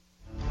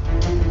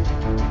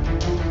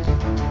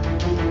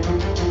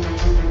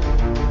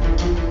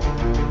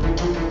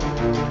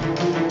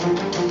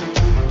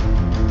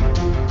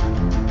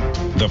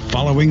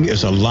following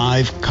is a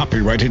live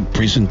copyrighted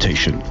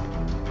presentation.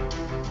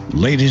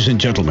 Ladies and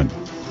gentlemen,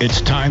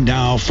 it's time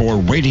now for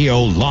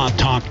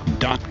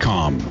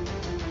RadioLawTalk.com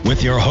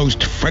with your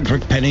host,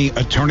 Frederick Penny,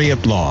 attorney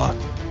at law.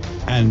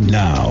 And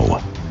now,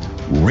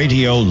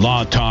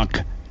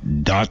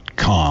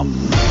 RadioLawTalk.com.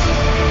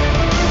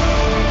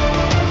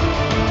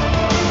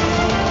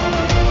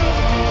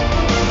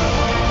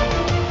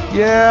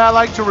 Yeah, I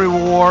like to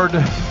reward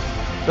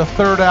the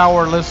third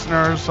hour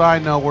listeners. I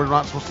know we're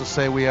not supposed to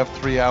say we have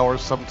 3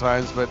 hours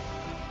sometimes, but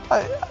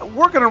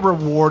we're going to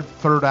reward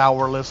third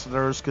hour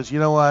listeners because you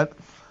know what?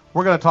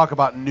 We're going to talk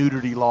about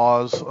nudity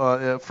laws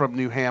from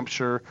New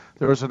Hampshire.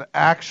 There was an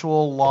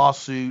actual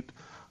lawsuit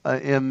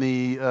in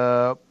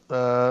the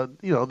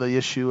the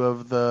issue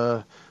of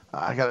the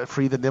I got to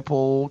free the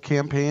nipple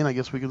campaign. I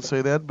guess we can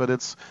say that, but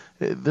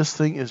this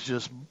thing is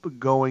just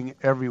going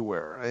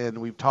everywhere. And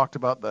we've talked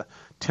about the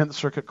 10th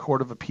Circuit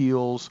Court of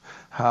Appeals,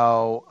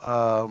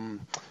 how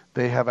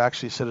they have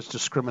actually said it's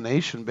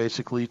discrimination,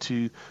 basically,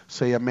 to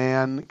say a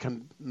man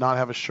can not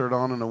have a shirt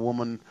on and a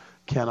woman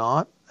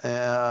cannot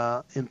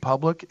in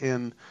public.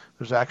 And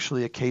there's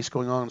actually a case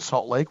going on in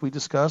Salt Lake we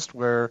discussed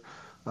where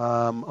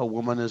a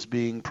woman is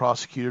being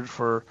prosecuted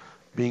for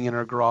being in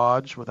her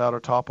garage without her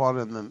top on,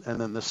 and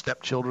then the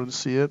stepchildren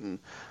see it, and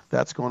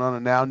that's going on.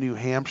 And now New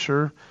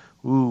Hampshire,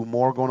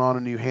 more going on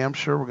in New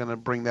Hampshire. We're going to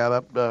bring that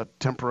up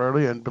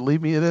temporarily, and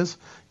believe me, it's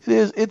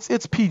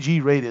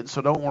PG rated,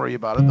 so don't worry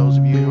about it. Those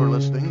of you who are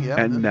listening,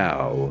 yeah. And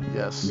now,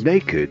 yes,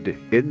 Naked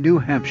in New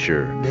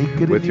Hampshire,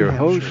 with your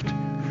host,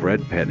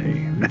 Fred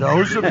Penny.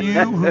 Those of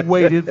you who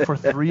waited for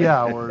 3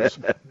 hours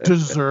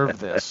deserve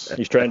this.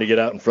 He's trying to get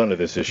out in front of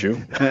this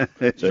issue so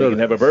you can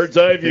have a bird's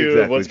eye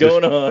view of what's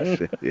going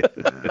on.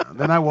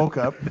 Then I woke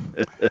up.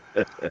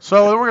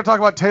 So then we're going to talk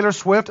about Taylor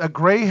Swift, a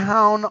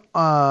Greyhound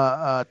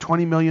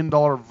 $20 million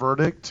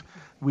verdict.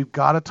 We've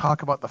got to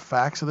talk about the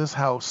facts of this,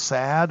 how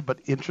sad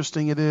but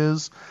interesting it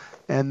is.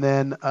 And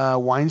then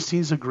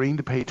Weinstein's agreeing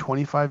to pay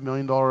 $25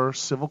 million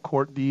civil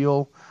court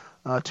deal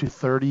to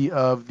 30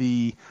 of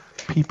the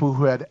people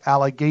who had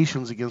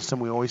allegations against him.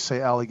 We always say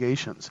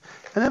allegations.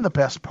 And then the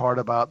best part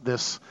about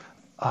this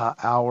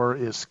hour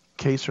is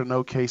case or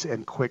no case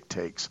and quick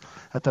takes.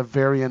 At the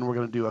very end, we're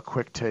going to do a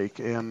quick take,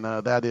 and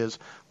that is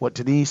what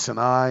Denise and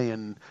I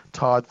and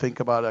Todd think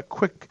about, a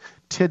quick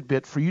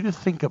tidbit for you to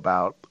think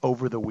about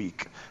over the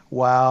week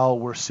while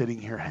we're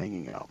sitting here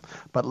hanging out.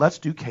 But let's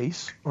do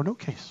case or no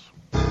case.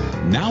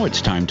 Now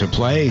it's time to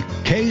play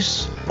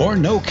Case or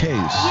No Case.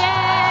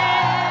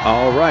 Yay!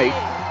 All right.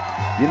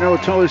 You know,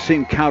 it's always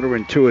seemed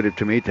counterintuitive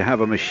to me to have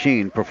a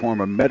machine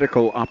perform a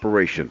medical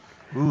operation.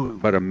 Ooh.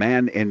 But a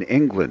man in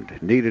England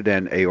needed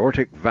an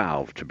aortic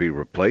valve to be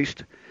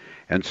replaced,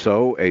 and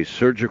so a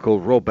surgical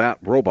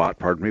robot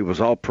was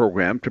all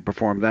programmed to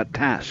perform that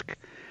task.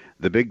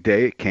 The big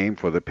day came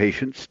for the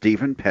patient,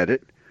 Stephen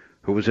Pettit,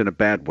 who was in a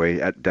bad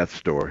way at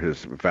death's door.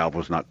 His valve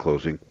was not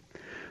closing.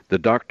 The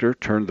doctor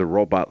turned the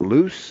robot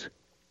loose,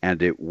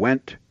 and it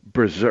went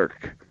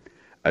berserk,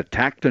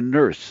 attacked a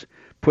nurse,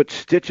 put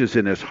stitches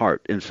in his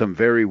heart in some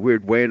very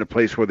weird way in a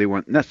place where they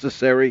weren't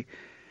necessary,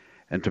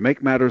 and to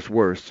make matters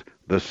worse,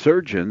 the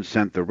surgeon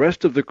sent the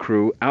rest of the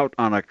crew out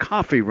on a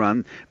coffee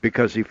run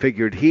because he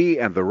figured he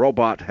and the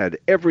robot had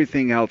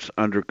everything else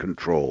under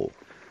control.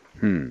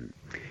 And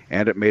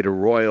it made a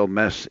royal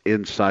mess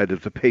inside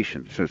of the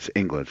patient. So it's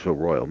England, so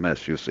royal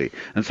mess, you see.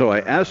 And so I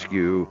ask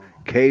you,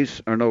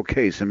 case or no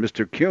case? And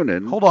Mr.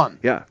 Cunin... Hold on.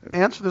 Yeah.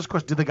 Answer this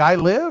question. Did the guy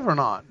live or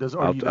not?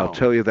 I'll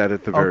tell you that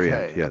at the very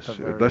end. Yes.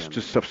 Let's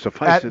just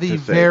suffice it to say... At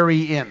the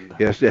very end.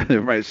 Yes,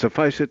 right.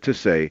 Suffice it to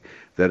say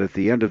that at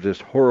the end of this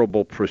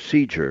horrible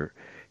procedure,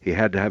 he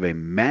had to have a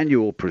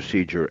manual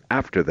procedure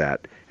after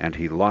that, and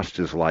he lost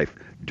his life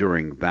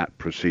during that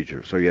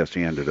procedure. So, yes,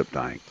 he ended up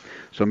dying.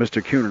 So,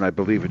 Mr. Cunin, I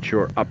believe it's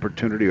your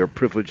opportunity or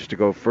privilege to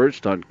go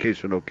first on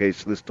case or no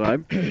case this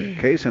time.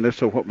 Case, and if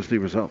so, what was the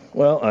result?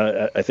 Well,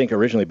 I think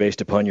originally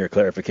based upon your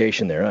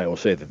clarification there, I will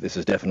say that this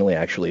is definitely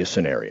actually a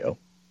scenario.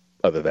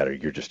 Other than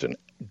that, you're just a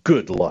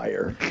good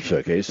liar.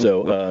 Okay,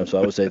 so I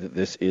would say that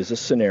this is a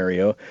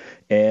scenario,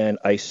 and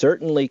I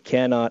certainly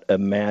cannot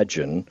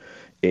imagine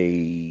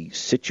a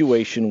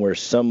situation where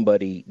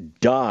somebody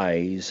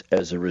dies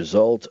as a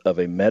result of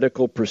a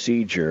medical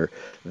procedure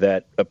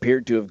that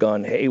appeared to have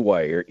gone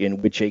haywire,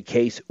 in which a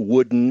case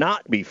would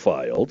not be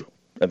filed.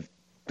 I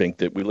think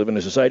that we live in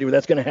a society where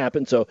that's going to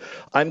happen, so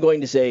I'm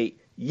going to say,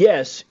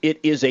 yes,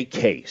 it is a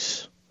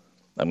case.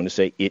 I'm going to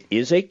say it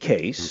is a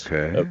case.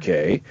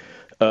 Okay.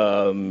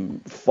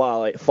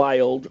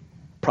 Filed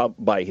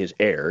by his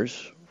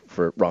heirs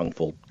for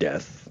wrongful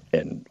death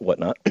and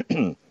whatnot.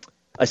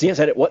 I see I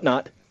said it,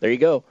 whatnot. There you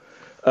go.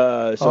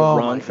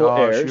 Wrongful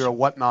heirs. You're a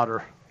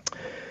whatnotter.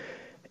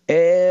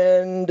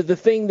 And the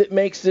thing that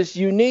makes this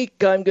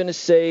unique, I'm going to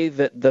say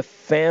that the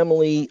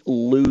family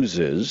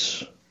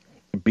loses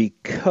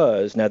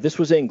because, now this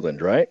was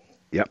England, right?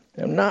 Yep.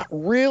 I'm not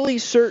really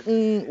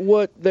certain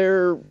what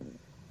their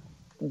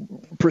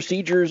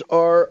procedures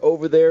are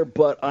over there,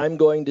 but I'm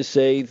going to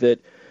say that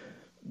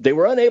they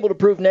were unable to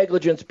prove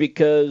negligence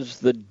because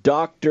the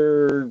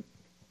doctor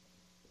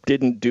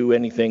didn't do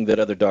anything that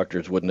other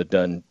doctors wouldn't have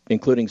done,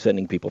 including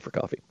sending people for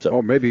coffee. So,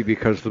 or maybe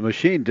because the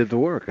machine did the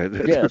work.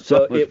 yeah,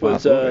 so it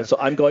was. So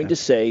I'm going to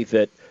say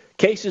that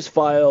case is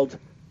filed,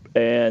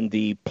 and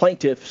the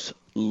plaintiffs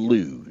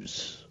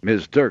lose.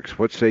 Ms. Dirks,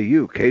 what say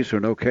you? Case or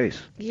no case?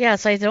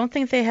 Yes, I don't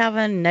think they have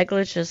a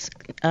negligence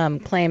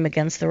claim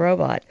against the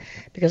robot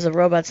because the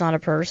robot's not a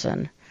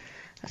person.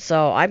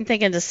 So I'm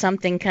thinking it's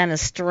something kind of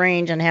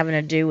strange and having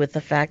to do with the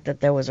fact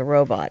that there was a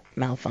robot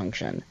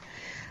malfunction.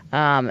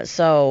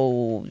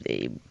 So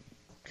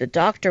the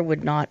doctor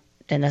would not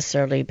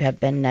necessarily have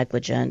been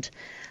negligent,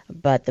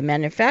 but the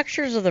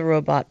manufacturers of the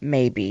robot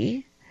may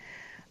be.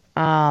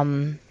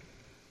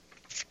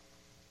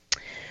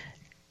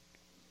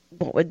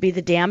 What would be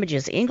the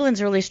damages?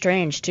 England's really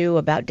strange, too,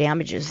 about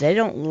damages. They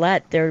don't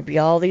let there be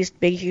all these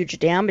big, huge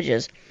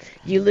damages.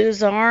 You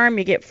lose an arm,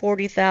 you get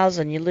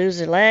 $40,000. You lose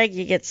a leg,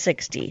 you get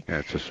 $60,000. Yeah,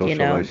 it's a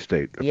socialized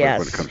state yes.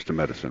 when it comes to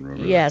medicine.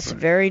 Remember yes, that,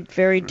 right? very,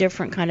 very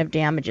different kind of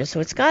damages.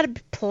 So it's got to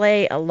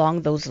play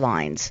along those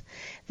lines,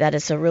 that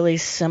it's a really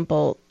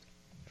simple,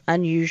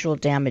 unusual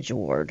damage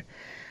award.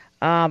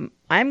 I'm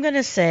going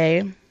to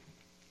say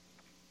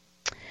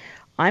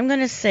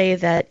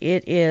that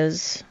it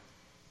is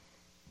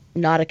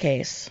not a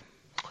case.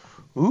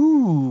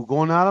 Ooh,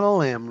 going out on a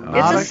limb.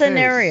 It's a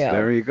scenario.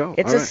 There you go.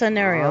 It's All a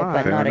scenario,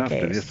 but fair not enough, a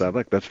case.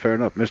 Denise, that's fair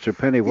enough. Mr.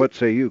 Penny, what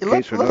say you?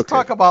 Case or no Let's case?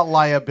 talk about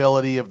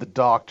liability of the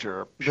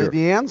doctor. Sure.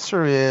 The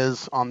answer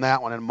is, on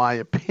that one, in my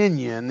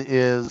opinion,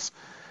 is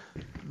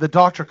the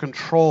doctor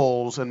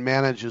controls and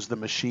manages the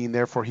machine,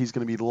 therefore he's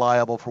going to be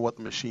liable for what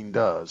the machine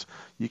does.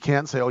 You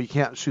can't say, you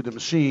can't sue the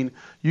machine.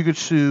 You could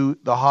sue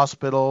the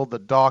hospital, the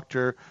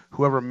doctor,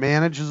 whoever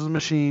manages the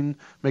machine,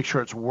 make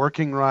sure it's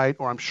working right,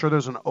 or I'm sure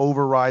there's an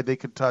override they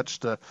could touch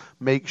to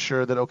make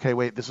sure that, okay,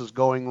 wait, this is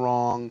going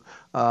wrong,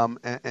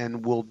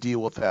 and we'll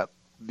deal with that.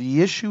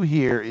 The issue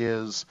here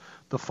is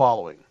the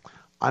following.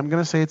 I'm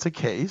going to say it's a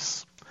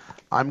case.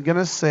 I'm going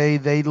to say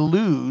they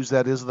lose,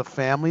 that is, the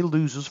family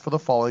loses for the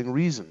following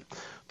reason.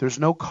 There's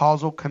no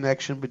causal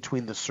connection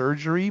between the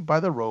surgery by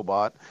the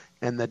robot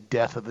and the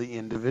death of the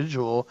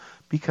individual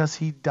because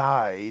he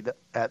died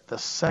at the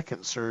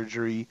second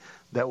surgery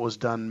that was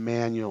done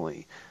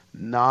manually,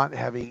 not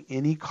having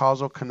any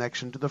causal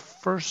connection to the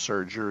first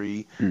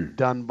surgery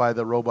done by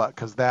the robot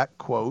because that,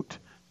 quote,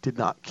 did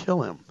not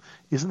kill him.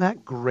 Isn't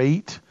that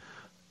great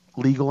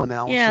legal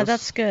analysis? Yeah,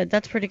 that's good.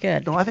 That's pretty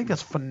good. No, I think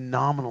that's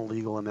phenomenal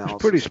legal analysis.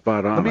 It's pretty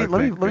spot on.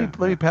 Let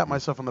me pat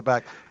myself on the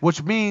back,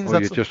 which means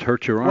you just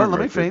hurt your arm. Well,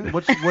 let me finish.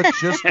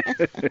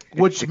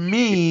 Which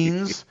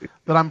means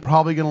that I'm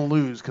probably going to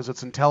lose because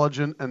it's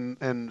intelligent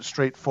and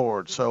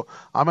straightforward. So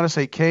I'm going to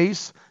say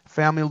case,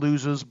 family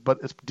loses,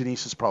 but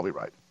Denise is probably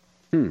right.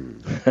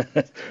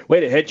 Way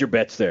to hedge your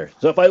bets there.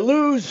 So if I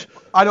lose,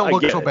 I don't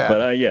look get so it, bad.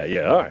 But all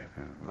right.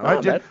 All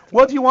right,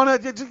 well, do you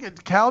want to,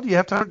 Cal? Do you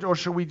have time, or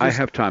should we just? I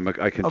have time.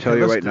 I can tell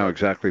you right now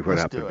exactly what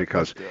happened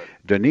because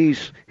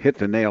Denise hit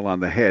the nail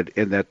on the head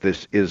in that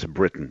this is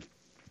Britain.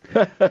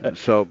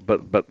 So,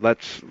 but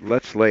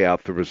let's lay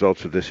out the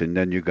results of this, and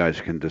then you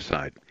guys can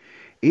decide.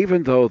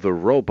 Even though the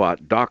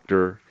robot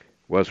doctor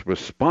was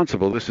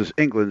responsible, this is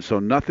England, so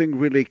nothing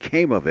really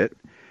came of it,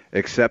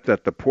 except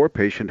that the poor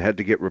patient had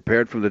to get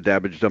repaired from the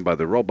damage done by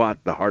the robot.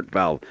 The heart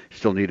valve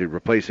still needed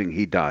replacing.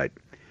 He died.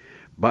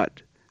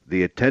 But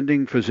the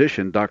attending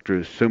physician, Dr.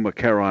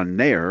 Sumakaran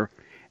Nair,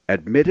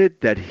 admitted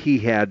that he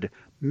had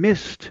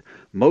missed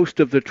most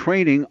of the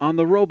training on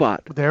the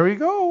robot. There you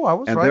go. I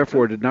was right. And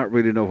therefore did not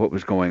really know what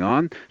was going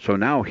on. So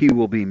now he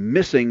will be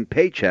missing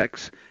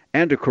paychecks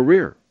and a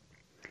career.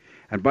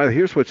 And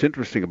here's what's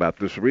interesting about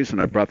this. The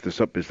reason I brought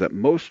this up is that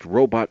most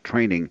robot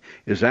training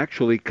is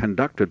actually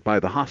conducted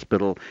by the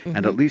hospital,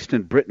 and at least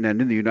in Britain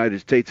and in the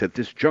United States at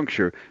this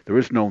juncture, there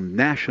is no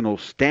national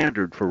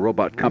standard for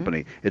robot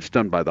company. It's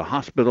done by the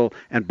hospital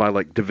and by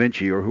like Da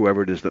Vinci or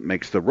whoever it is that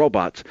makes the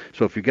robots.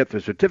 So if you get the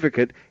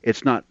certificate,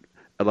 it's not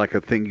like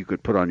a thing you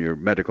could put on your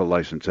medical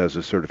license as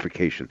a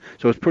certification.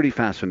 So it's pretty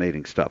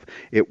fascinating stuff.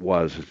 The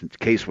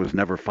case was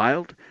never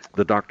filed.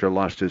 The doctor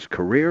lost his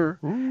career,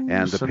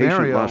 and the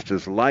patient lost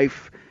his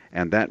life,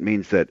 and that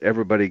means that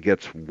everybody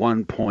gets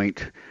 1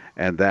 point,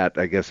 and that,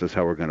 I guess, is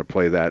how we're going to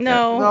play that.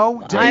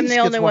 No, I'm the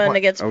only one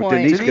that gets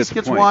points. Denise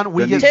gets one.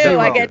 We get 2. zero.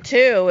 I get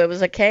 2. It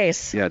was a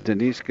case. Yeah,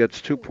 Denise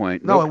gets 2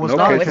 points. No, it was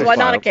not. It was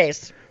not a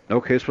case.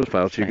 No case was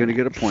filed, so you're going to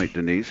get a point,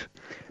 Denise.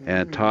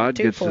 And Todd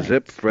gets a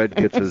zip, Fred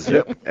gets a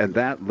zip, and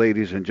that,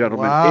 ladies and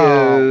gentlemen,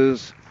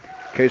 is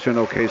case or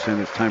no case, and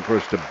it's time for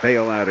us to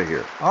bail out of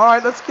here. All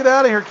right, let's get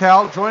out of here,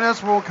 Cal. Join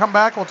us. We'll come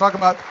back. We'll talk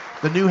about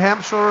the New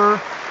Hampshire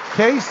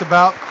case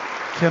about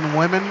can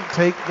women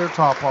take their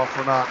top off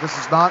or not. This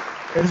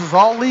is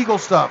all legal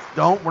stuff.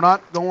 We're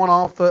not going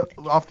off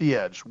the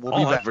edge. We'll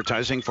be back.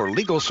 Advertising for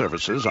legal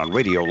services on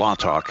Radio Law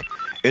Talk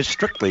is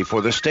strictly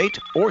for the state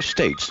or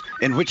states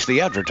in which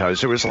the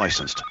advertiser is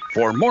licensed.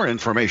 For more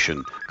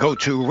information, go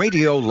to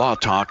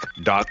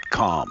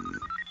radiolawtalk.com.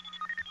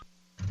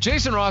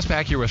 Jason Ross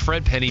back here with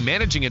Fred Penny,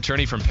 managing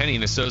attorney from Penny &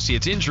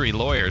 Associates Injury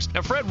Lawyers.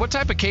 Now, Fred, what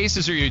type of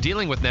cases are you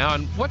dealing with now,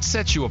 and what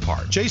sets you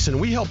apart? Jason,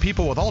 we help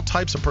people with all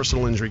types of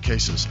personal injury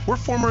cases. We're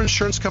former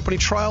insurance company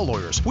trial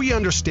lawyers. We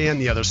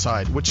understand the other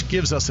side, which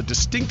gives us a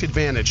distinct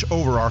advantage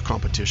over our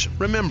competition.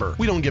 Remember,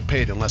 we don't get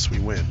paid unless we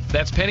win.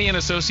 That's Penny &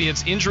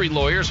 Associates Injury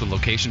Lawyers with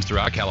locations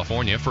throughout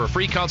California. For a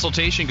free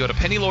consultation, go to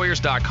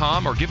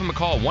pennylawyers.com or give them a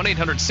call,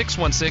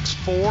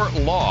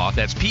 1-800-616-4LAW.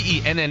 That's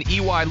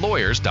PENNEY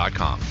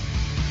lawyers.com.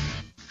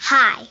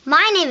 Hi,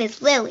 my name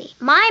is Lily.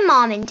 My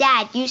mom and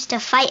dad used to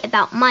fight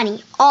about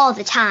money all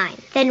the time.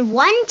 Then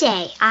one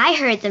day, I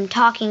heard them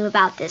talking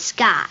about this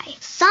guy,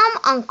 some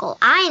uncle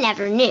I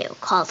never knew,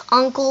 called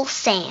Uncle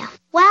Sam.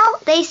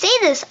 Well, they say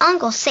this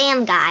Uncle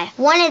Sam guy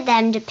wanted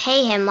them to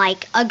pay him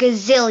like $1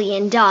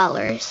 gazillion,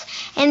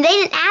 and they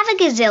didn't have $1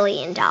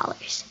 gazillion.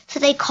 So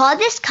they called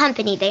this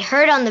company they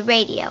heard on the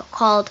radio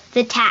called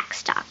the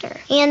Tax Doctor.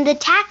 And the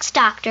Tax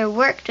Doctor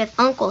worked with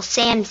Uncle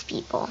Sam's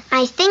people.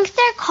 I think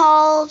they're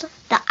called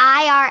the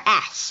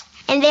IRS.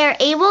 And they were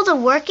able to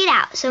work it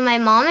out so my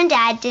mom and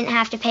dad didn't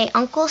have to pay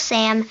Uncle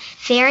Sam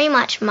very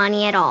much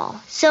money at all.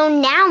 So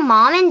now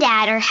mom and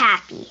dad are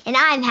happy, and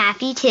I'm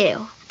happy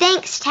too.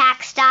 Thanks,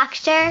 Tax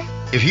Doctor.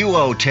 If you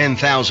owe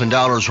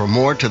 $10,000 or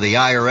more to the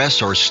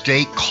IRS or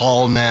state,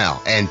 call now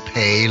and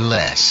pay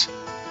less.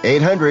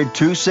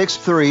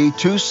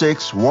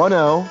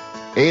 800-263-2610.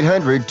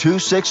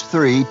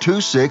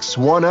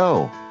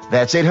 800-263-2610.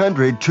 That's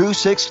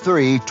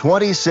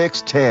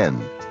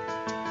 800-263-2610.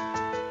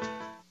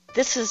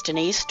 This is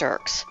Denise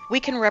Dirks. We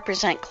can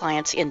represent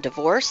clients in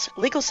divorce,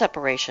 legal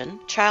separation,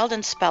 child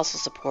and spousal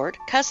support,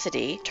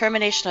 custody,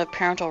 termination of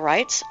parental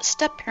rights,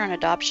 step-parent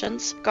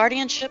adoptions,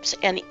 guardianships,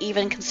 and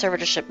even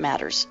conservatorship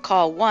matters.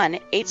 Call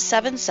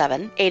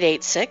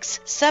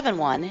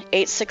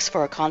 1-877-886-7186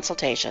 for a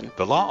consultation.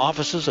 The law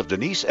offices of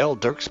Denise L.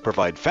 Dirks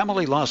provide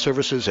family law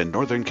services in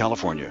Northern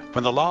California.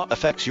 When the law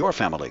affects your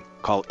family,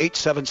 call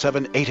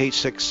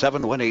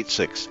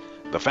 877-886-7186.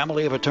 The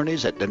family of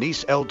attorneys at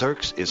Denise L.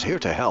 Dirks is here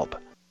to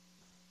help.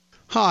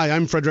 Hi,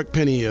 I'm Frederick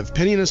Penny of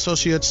Penny &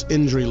 Associates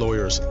Injury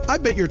Lawyers. I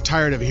bet you're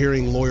tired of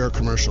hearing lawyer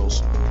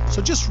commercials,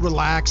 so just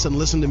relax and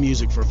listen to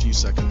music for a few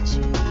seconds.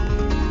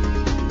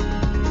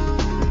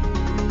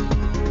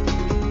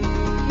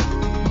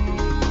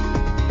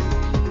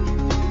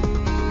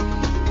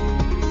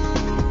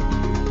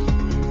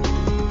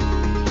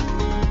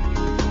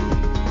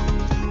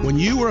 When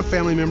you or a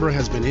family member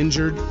has been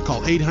injured,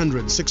 call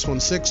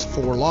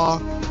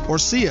 800-616-4LAW or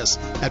see us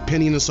at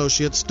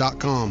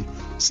PennyandAssociates.com.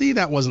 See,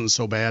 that wasn't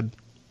so bad.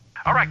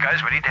 All right,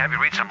 guys, we need to have you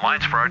read some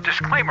lines for our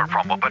disclaimer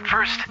promo. But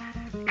first,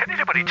 can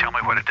anybody tell me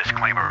what a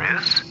disclaimer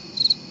is?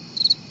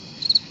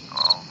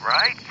 All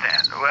right,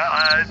 then.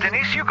 Well,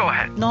 Denise, you go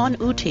ahead. Non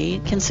uti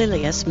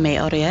concilius me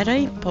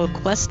auriere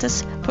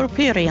proquestis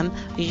purpurium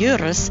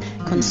juris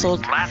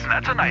consult. Latin,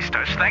 that's a nice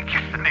touch. Thank you,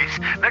 Denise.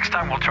 Next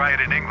time we'll try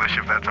it in English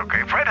if that's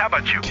okay. Fred, how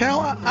about you?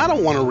 Cal, I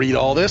don't want to read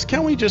all this.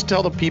 Can't we just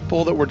tell the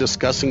people that we're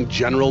discussing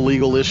general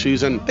legal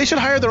issues and they should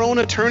hire their own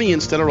attorney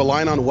instead of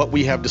relying on what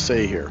we have to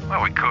say here?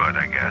 Well, we could,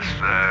 I guess.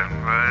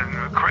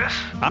 Chris?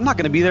 I'm not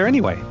going to be there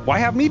anyway. Why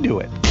have me do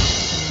it?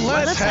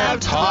 Let's have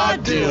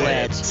Todd do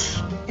it.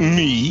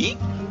 Me?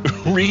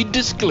 Read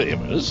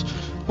disclaimers?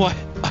 Why,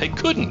 I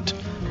couldn't.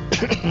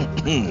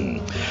 The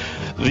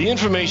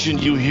information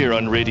you hear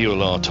on Radio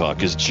Law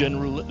Talk is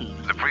general.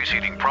 The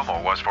preceding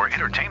promo was for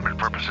entertainment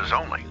purposes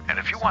only. And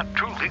if you want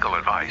true legal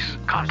advice,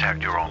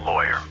 contact your own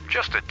lawyer.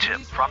 Just a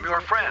tip from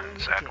your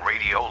friends at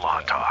Radio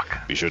Law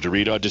Talk. Be sure to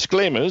read our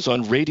disclaimers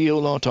on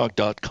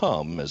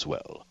radiolawtalk.com as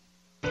well.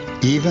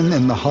 Even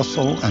in the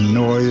hustle and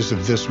noise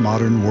of this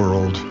modern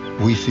world,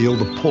 we feel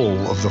the pull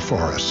of the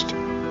forest.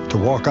 To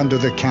walk under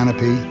the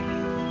canopy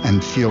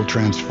and feel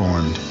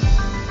transformed.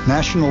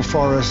 National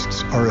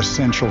forests are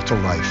essential to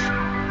life.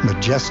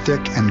 Majestic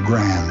and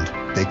grand,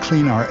 they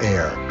clean our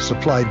air,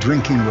 supply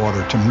drinking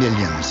water to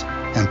millions,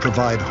 and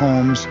provide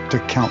homes to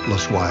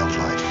countless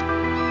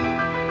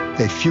wildlife.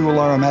 They fuel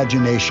our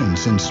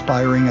imaginations,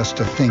 inspiring us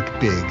to think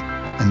big,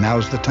 and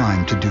now's the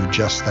time to do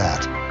just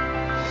that.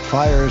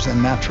 Fires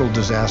and natural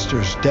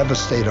disasters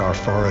devastate our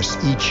forests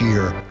each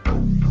year.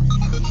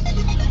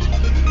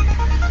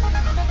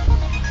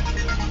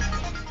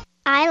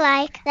 I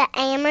like the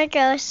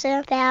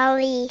Amargosa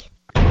Valley.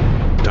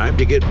 Time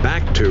to get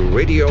back to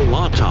Radio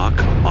Law Talk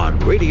on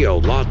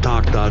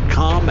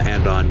radiolawtalk.com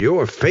and on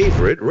your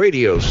favorite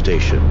radio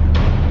station.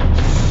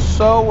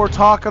 So we're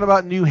talking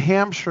about New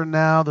Hampshire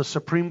now. The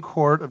Supreme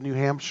Court of New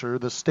Hampshire,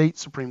 the state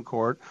Supreme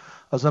Court,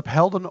 has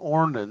upheld an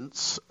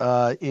ordinance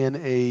in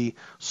a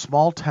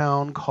small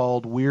town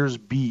called Weirs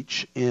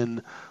Beach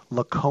in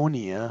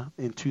Laconia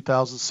in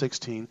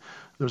 2016.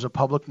 There's a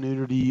public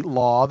nudity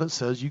law that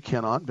says you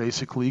cannot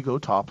basically go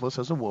topless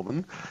as a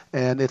woman,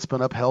 and it's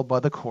been upheld by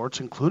the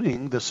courts,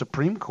 including the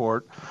Supreme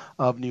Court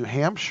of New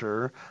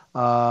Hampshire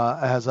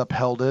has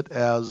upheld it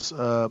as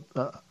a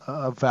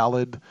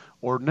valid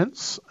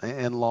ordinance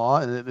and law,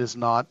 and it is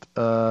not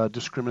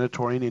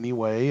discriminatory in any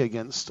way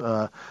against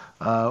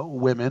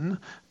women.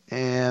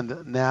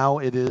 and now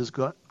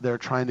they're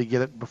trying to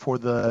get it before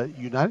the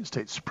United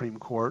States Supreme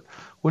Court,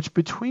 which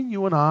between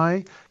you and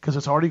I, because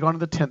it's already gone to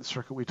the 10th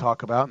Circuit we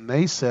talk about, and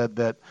they said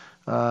that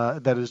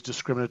that is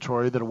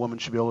discriminatory, that a woman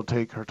should be able to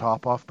take her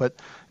top off. But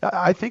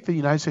I think the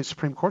United States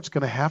Supreme Court's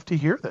going to have to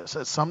hear this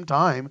at some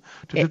time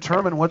to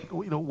determine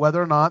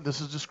whether or not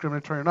this is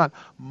discriminatory or not.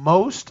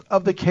 Most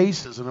of the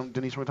cases, and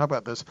Denise, we're going to talk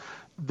about this,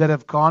 that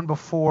have gone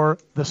before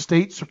the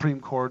state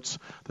Supreme Courts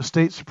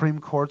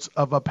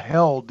have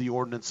upheld the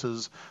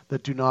ordinances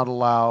that do not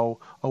allow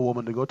a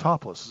woman to go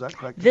topless. Is that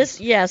correct?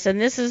 Yes, and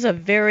this is a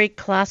very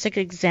classic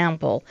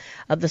example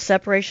of the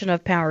separation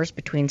of powers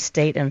between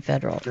state and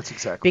federal. That's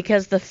exactly.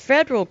 Because the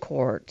federal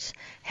courts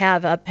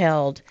have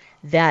upheld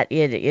that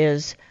it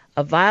is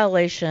a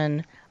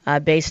violation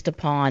based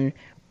upon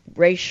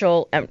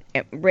racial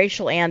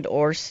and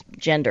or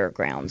gender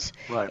grounds,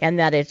 right. And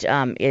that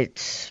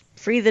it's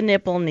free the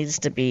nipple needs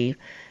to be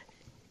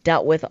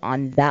dealt with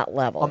on that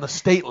level. On the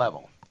state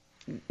level.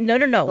 No.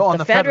 On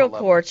the the federal level.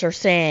 courts are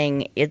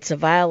saying it's a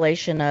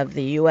violation of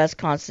the U.S.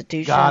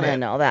 Constitution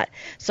and all that.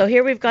 So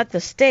here we've got the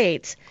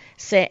states,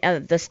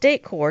 the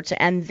state courts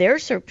and their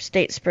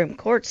state Supreme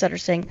Courts that are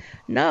saying,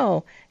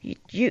 no,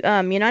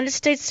 United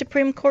States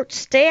Supreme Court,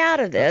 stay out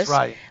of this. That's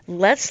right.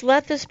 Let's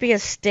let this be a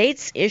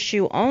state's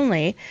issue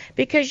only,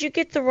 because you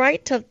get the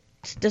right to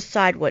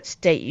decide what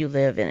state you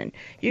live in.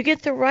 You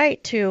get the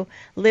right to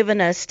live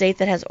in a state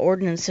that has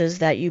ordinances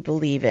that you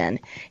believe in.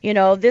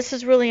 This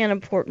is really an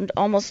important,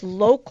 almost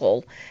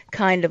local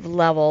kind of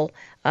level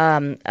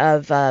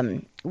of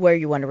where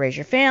you want to raise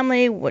your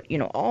family.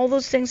 All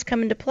those things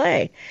come into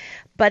play.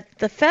 But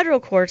the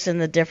federal courts in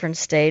the different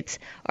states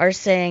are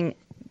saying,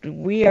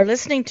 we are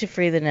listening to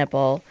Free the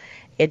Nipple.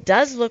 It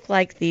does look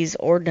like these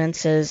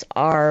ordinances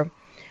are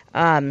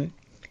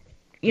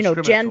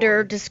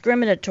gender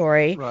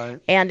discriminatory, right.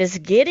 And is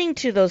getting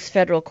to those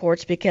federal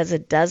courts because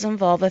it does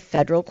involve a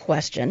federal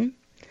question,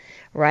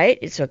 right?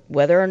 It's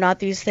whether or not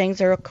these things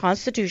are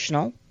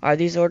constitutional. Are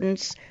these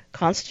ordinances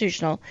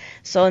constitutional?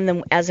 So, and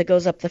then as it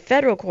goes up the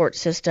federal court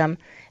system,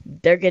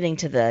 they're getting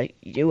to the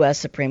U.S.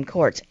 Supreme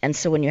Courts. And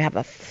so when you have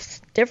a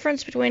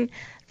difference between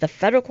the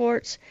federal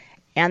courts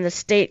and the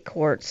state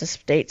courts, the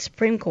state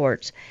Supreme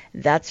Courts,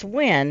 that's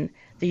when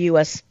the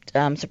U.S.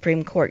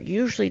 Supreme Court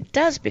usually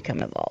does become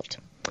involved.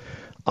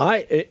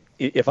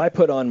 If I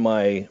put on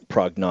my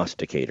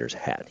prognosticator's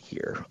hat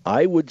here,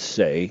 I would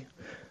say,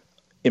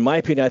 in my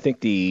opinion, I think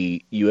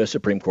the U.S.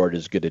 Supreme Court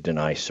is going to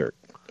deny cert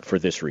for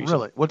this reason.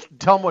 Really?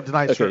 Tell them what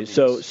deny cert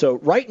means. So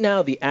right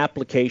now the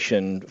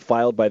application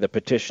filed by the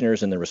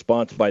petitioners and the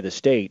response by the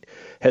state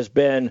has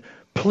been,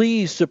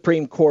 please,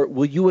 Supreme Court,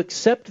 will you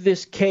accept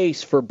this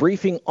case for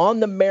briefing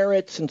on the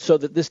merits and so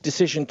that this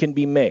decision can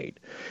be made?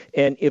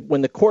 And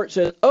when the court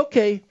says,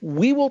 okay,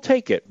 we will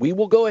take it, we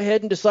will go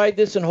ahead and decide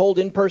this and hold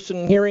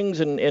in-person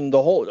hearings and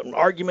the whole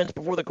arguments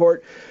before the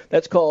court,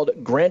 that's called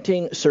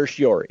granting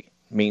certiorari,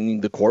 meaning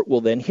the court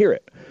will then hear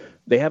it.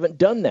 They haven't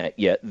done that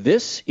yet.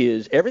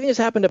 Everything that's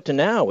happened up to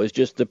now is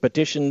just the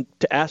petition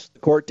to ask the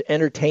court to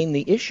entertain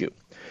the issue.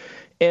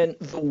 And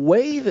the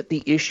way that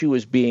the issue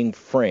is being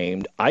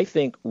framed, I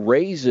think,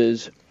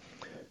 raises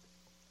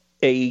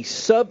a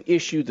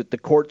sub-issue that the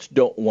courts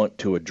don't want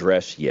to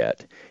address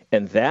yet,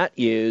 and that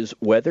is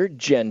whether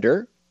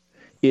gender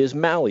is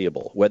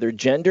malleable, whether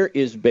gender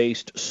is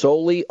based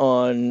solely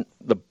on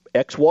the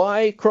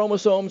XY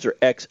chromosomes or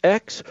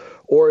XX,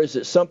 or is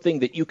it something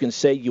that you can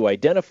say you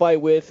identify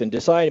with and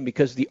decide? And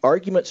because the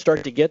arguments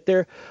start to get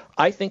there,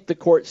 I think the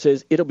court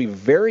says it'll be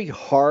very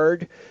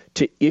hard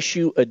to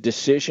issue a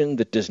decision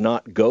that does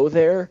not go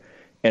there.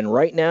 And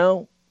right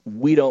now,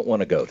 we don't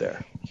want to go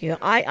there.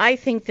 I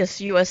think this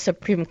U.S.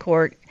 Supreme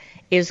Court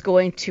is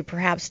going to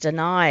perhaps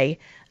deny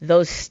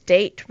those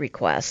state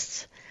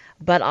requests,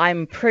 but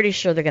I'm pretty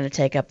sure they're going to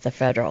take up the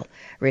federal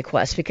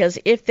request, because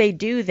if they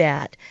do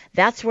that,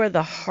 that's where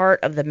the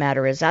heart of the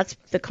matter is. That's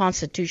the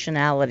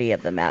constitutionality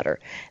of the matter.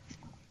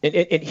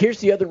 And here's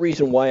the other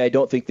reason why I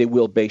don't think they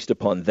will, based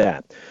upon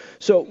that.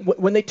 So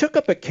when they took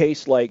up a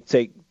case like,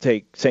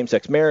 take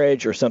same-sex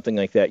marriage or something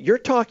like that, you're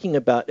talking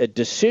about a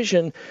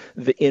decision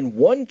that in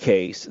one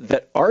case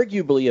that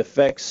arguably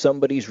affects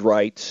somebody's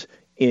rights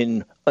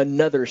in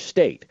another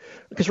state.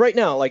 Because right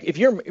now, like if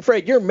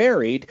you're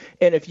married,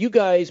 and if you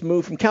guys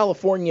move from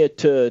California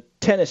to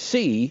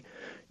Tennessee,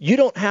 you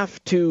don't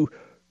have to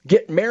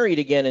get married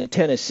again in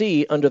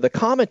Tennessee under the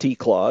comity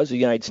clause of the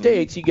United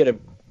States. You get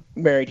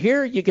married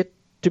here, you get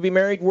to be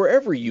married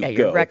wherever you go.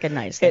 You're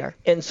recognized there.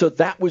 And so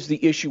that was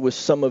the issue with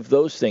some of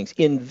those things.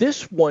 In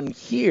this one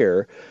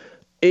here,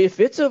 if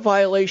it's a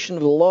violation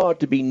of the law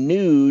to be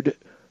nude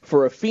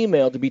for a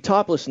female, to be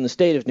topless in the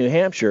state of New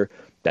Hampshire,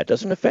 that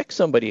doesn't affect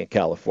somebody in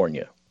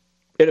California.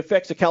 It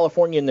affects a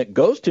Californian that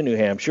goes to New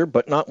Hampshire,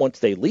 but not once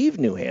they leave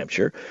New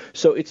Hampshire.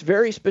 So it's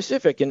very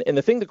specific. And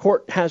the thing the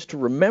court has to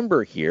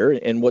remember here,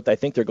 and what I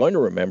think they're going to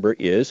remember,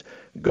 is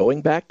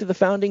going back to the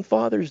Founding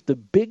Fathers, the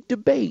big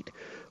debate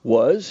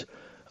was,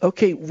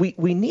 okay,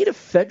 we need a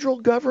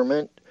federal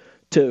government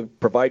to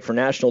provide for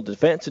national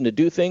defense and to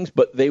do things,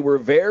 but they were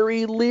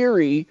very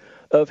leery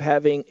of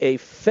having a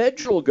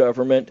federal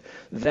government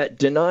that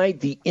denied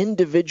the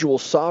individual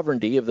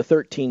sovereignty of the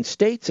 13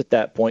 states at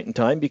that point in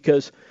time,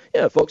 because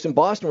folks in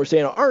Boston were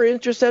saying our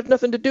interests have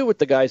nothing to do with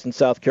the guys in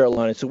South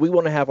Carolina, so we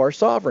want to have our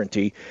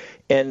sovereignty.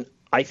 And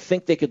I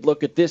think they could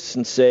look at this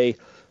and say,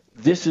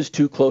 this is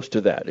too close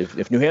to that.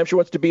 If New Hampshire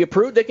wants to be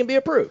approved, they can be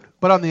approved.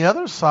 But on the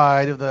other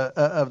side of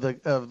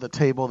the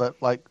table, that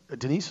like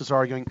Denise is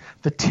arguing,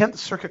 the 10th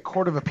Circuit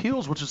Court of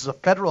Appeals, which is a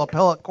federal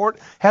appellate court,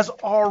 has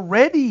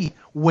already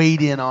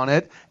weighed in on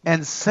it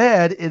and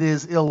said it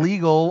is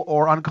illegal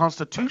or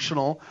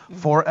unconstitutional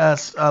for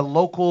a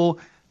local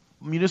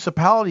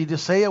municipality to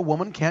say a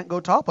woman can't go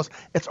topless.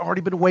 It's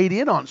already been weighed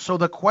in on. So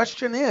the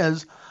question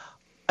is,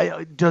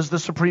 does the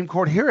Supreme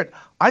Court hear it?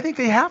 I think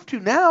they have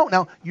to now.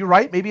 Now, you're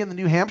right, maybe in the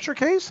New Hampshire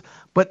case,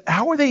 but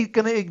how are they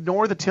going to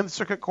ignore the 10th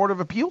Circuit Court of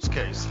Appeals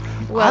case?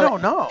 Well, I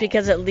don't know.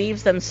 Because it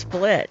leaves them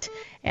split,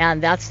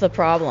 and that's the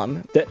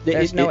problem.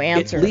 There's no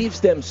answer. It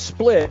leaves them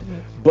split,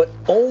 but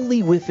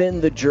only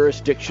within the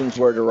jurisdictions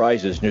where it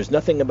arises. There's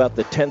nothing about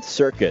the 10th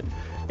Circuit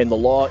and the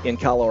law in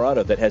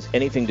Colorado that has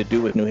anything to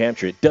do with New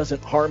Hampshire. It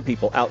doesn't harm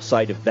people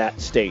outside of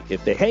that state.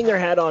 If they hang their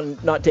hat on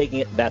not taking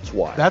it, that's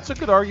why. That's a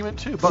good argument,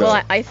 too. But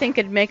well, I think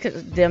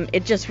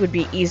it just would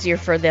be easier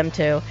for them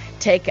to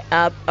take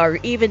up or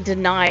even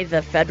deny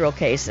the federal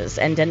cases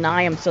and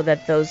deny them so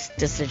that those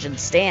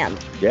decisions stand.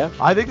 Yeah.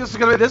 I think this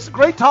is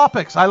great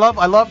topics. I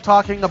love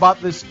talking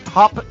about this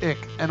topic,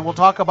 and we'll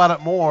talk about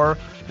it more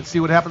and see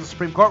what happens in the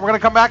Supreme Court. We're going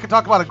to come back and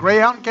talk about a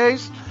Greyhound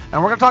case.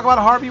 And we're going to talk about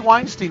Harvey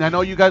Weinstein. I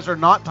know you guys are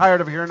not tired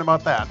of hearing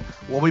about that.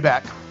 We'll be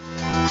back.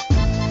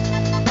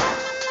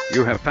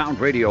 You have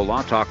found Radio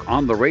Law Talk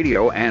on the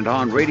radio and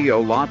on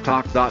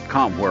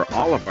RadioLawTalk.com, where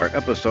all of our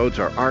episodes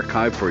are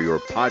archived for your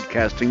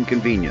podcasting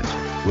convenience.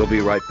 We'll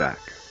be right back.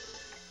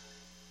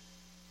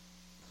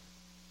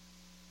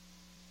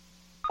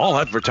 All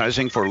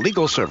advertising for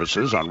legal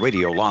services on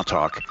Radio Law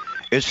Talk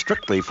is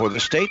strictly for the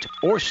state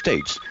or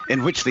states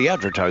in which the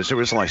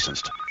advertiser is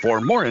licensed. For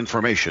more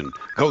information,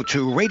 go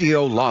to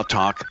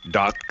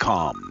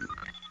RadioLawTalk.com.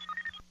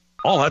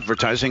 All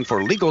advertising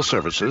for legal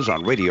services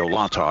on Radio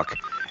Law Talk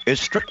is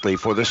strictly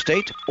for the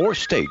state or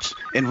states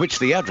in which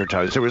the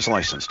advertiser is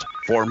licensed.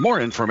 For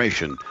more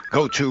information,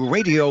 go to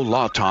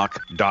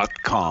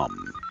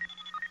RadioLawTalk.com.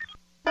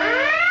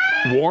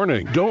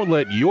 Warning, don't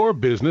let your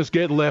business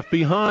get left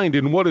behind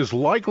in what is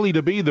likely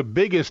to be the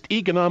biggest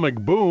economic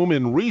boom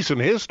in recent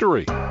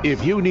history.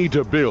 If you need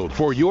to build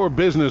for your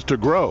business to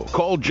grow,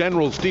 call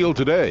General Steel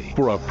today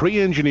for a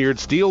pre-engineered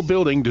steel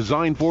building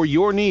designed for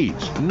your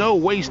needs. No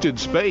wasted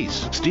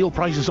space. Steel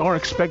prices are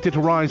expected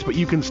to rise, but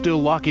you can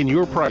still lock in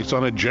your price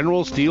on a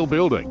General Steel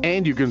building.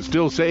 And you can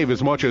still save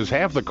as much as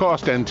half the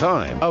cost and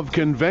time of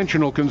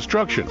conventional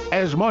construction.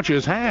 As much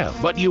as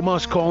half. But you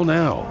must call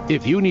now.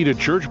 If you need a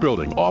church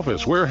building,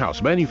 office, warehouse,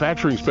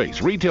 manufacturing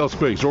space, retail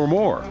space, or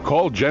more,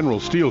 call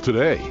General Steel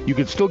today. You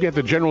can still get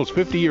the General's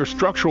 50-year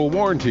structural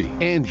warranty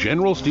and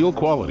General Steel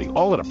quality,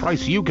 all at a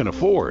price you can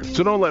afford.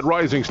 So don't let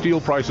rising steel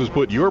prices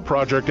put your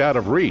project out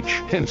of reach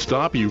and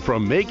stop you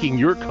from making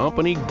your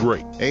company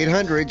great.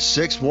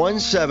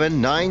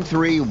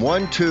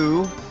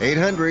 800-617-9312.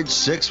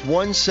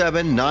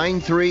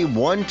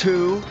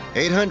 800-617-9312.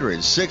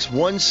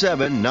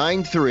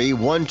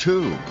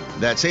 800-617-9312.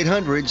 That's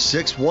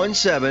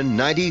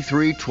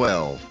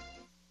 800-617-9312.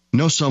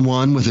 Know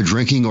someone with a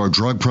drinking or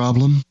drug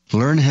problem?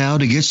 Learn how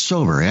to get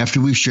sober after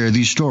we share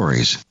these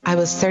stories. I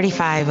was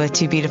 35 with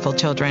two beautiful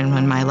children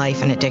when my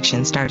life and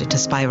addiction started to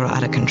spiral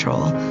out of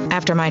control.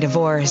 After my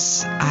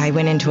divorce, I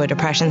went into a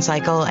depression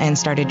cycle and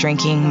started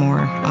drinking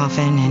more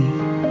often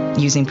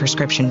and using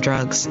prescription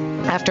drugs.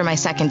 After my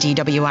second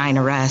DWI and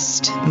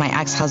arrest, my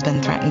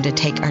ex-husband threatened to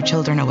take our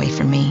children away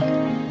from me.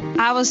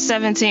 I was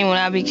 17 when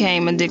I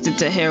became addicted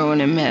to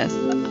heroin and meth.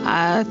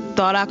 I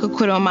thought I could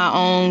quit on my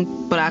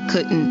own, but I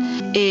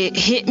couldn't. It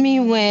hit me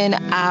when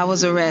I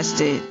was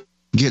arrested.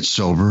 Get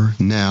sober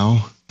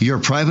now. Your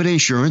private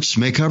insurance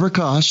may cover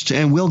costs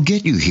and we'll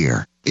get you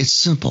here. It's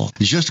simple.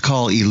 Just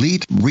call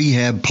Elite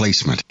Rehab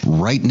Placement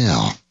right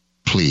now.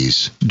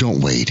 Please,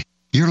 don't wait.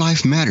 Your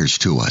life matters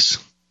to us.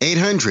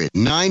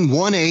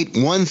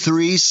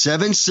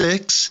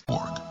 800-918-1376.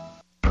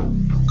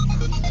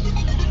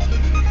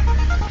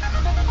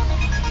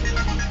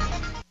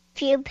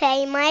 If you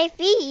pay my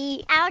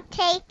fee, I'll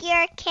take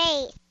your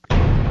case.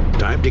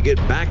 Time to get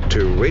back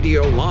to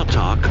Radio Law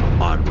Talk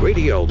on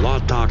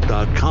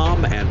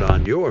RadioLawTalk.com and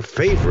on your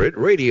favorite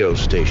radio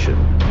station.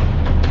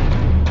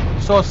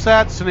 So a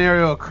sad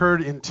scenario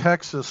occurred in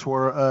Texas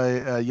where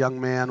a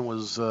young man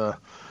was, a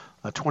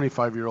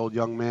 25-year-old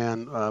young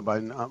man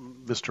by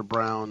Mr.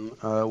 Brown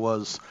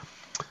was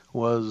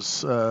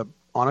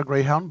on a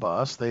Greyhound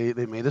bus. They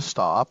made a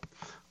stop.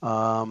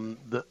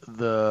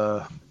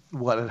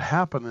 What had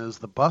happened is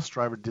the bus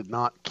driver did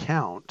not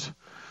count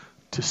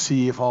to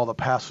see if all the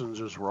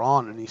passengers were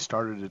on, and he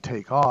started to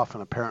take off,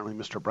 and apparently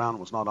Mr. Brown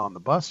was not on the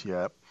bus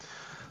yet.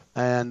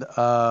 And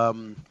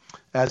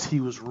as he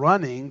was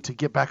running to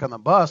get back on the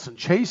bus and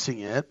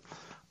chasing it,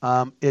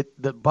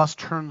 the bus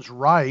turns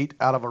right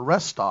out of a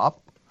rest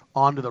stop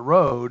onto the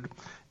road,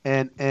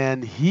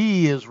 and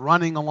he is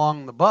running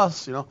along the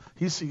bus.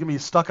 He's going to be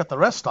stuck at the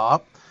rest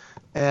stop,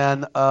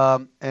 and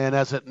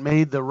as it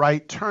made the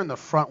right turn, the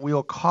front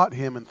wheel caught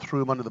him and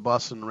threw him under the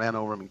bus and ran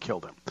over him and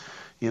killed him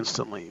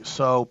instantly.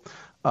 So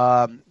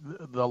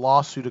the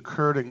lawsuit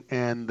occurred,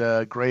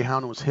 and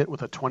Greyhound was hit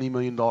with a $20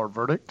 million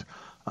verdict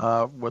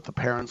with the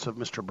parents of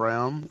Mr.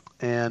 Brown,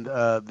 and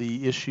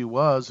the issue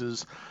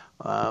is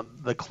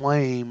the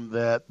claim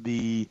that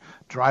the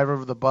driver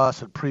of the bus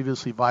had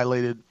previously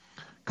violated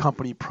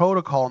company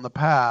protocol in the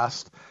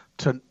past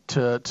to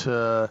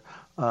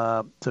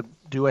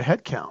do a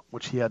head count,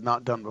 which he had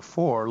not done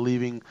before,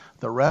 leaving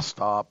the rest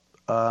stop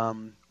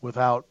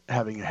without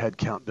having a head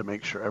count to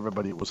make sure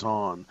everybody was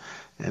on.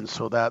 And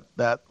so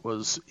that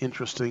was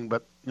interesting.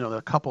 But there are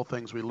a couple of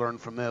things we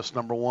learned from this.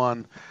 Number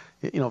one,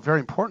 very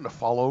important to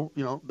follow.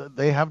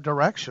 They have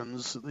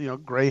directions.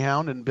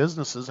 Greyhound and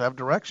businesses have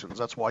directions.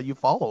 That's why you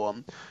follow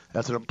them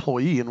as an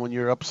employee. And when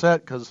you're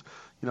upset because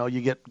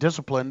you get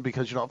disciplined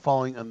because you're not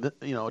following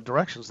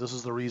directions, this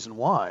is the reason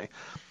why.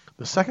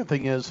 The second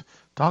thing is,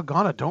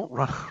 doggone it, don't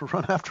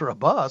run after a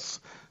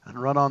bus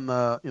and run on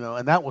the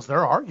and that was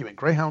their argument.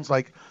 Greyhound's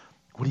like,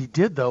 what he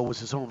did though was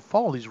his own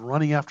fault. He's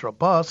running after a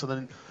bus and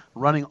then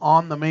running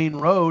on the main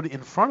road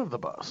in front of the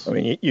bus. I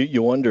mean,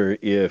 you wonder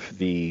if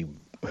the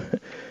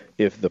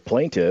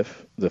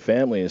plaintiff, the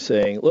family, is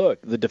saying, look,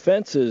 the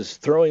defense is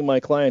throwing my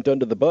client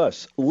under the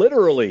bus.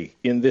 Literally,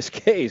 in this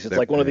case. It's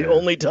like one of the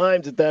only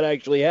times that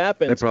actually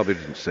happens. They probably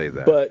didn't say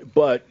that.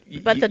 But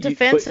the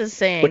defense is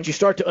saying... But you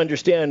start to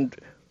understand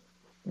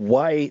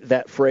why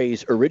that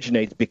phrase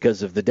originates,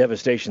 because of the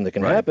devastation that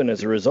can happen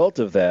as a result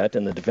of that,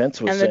 and the defense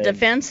was saying... And the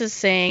defense is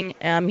saying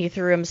he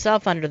threw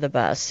himself under the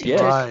bus.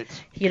 Yes. Right.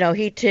 He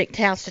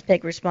has to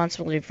take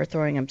responsibility for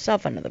throwing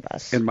himself under the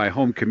bus. In my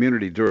home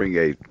community, during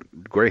a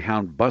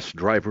Greyhound bus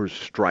drivers'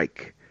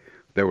 strike,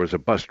 there was a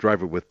bus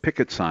driver with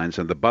picket signs,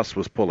 and the bus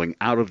was pulling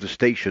out of the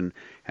station,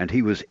 and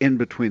he was in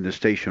between the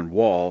station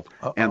wall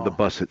and the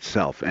bus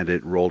itself, and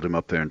it rolled him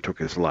up there and took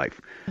his life.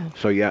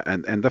 So, yeah,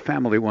 and the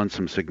family won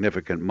some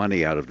significant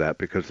money out of that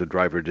because the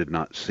driver did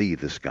not see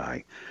this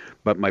guy.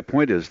 But my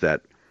point is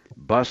that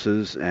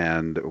buses,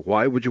 and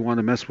why would you want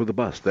to mess with a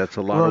bus? That's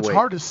a lot of weight. Well, it's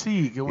hard to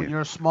see when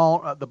you're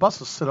small. The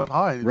buses sit up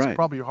high. It's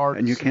probably hard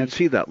and to you see. Can't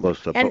see that low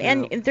stuff.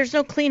 And there's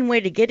no clean way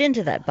to get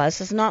into that bus.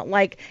 It's not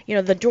like,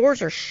 the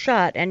doors are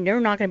shut and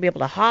you're not going to be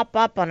able to hop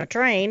up on a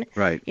train.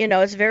 Right.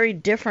 It's a very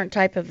different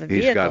type of a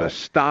vehicle. He's got to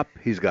stop.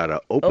 He's got to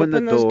open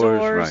the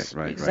doors.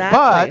 Right. Exactly.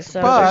 But that's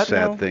a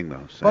sad thing,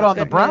 though. But on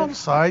the Brown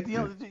side,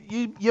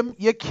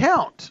 you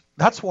count.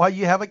 That's why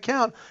you have a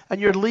count.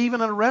 And you're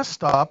leaving a rest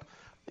stop.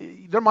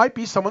 There might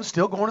be someone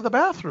still going to the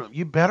bathroom.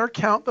 You better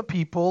count the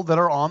people that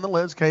are on the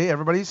list. Okay,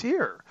 everybody's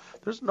here.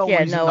 There's no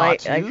reason not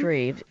to. I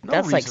agree.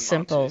 That's like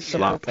simple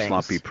things.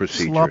 Sloppy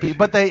procedures. Sloppy.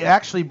 But they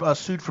actually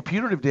sued for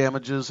punitive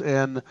damages,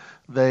 and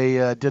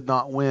they did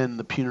not win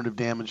the punitive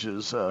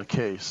damages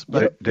case.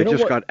 But they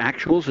just got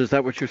actuals? Is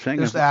that what you're saying?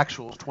 There's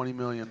actuals, $20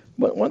 million.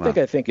 Well, one thing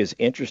I think is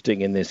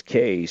interesting in this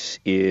case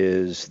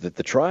is that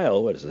the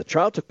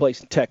trial took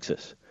place in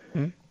Texas.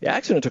 Hmm? The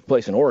accident took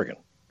place in Oregon.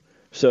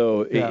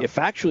 So if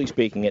factually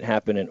speaking, it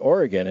happened in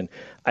Oregon, and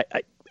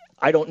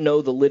I don't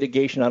know the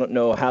litigation. I don't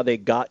know how they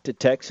got to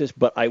Texas,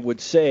 but I would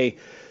say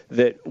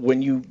that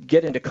when you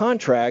get into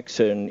contracts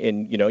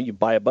and you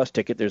buy a bus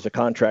ticket, there's a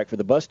contract for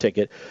the bus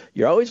ticket.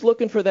 You're always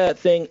looking for that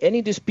thing.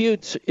 Any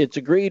disputes, it's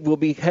agreed, will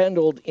be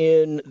handled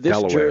in this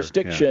Delaware,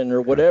 jurisdiction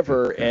or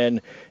whatever. And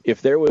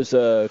if there was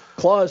a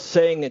clause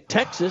saying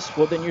Texas,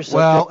 well, then you're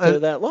subject to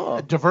that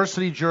law.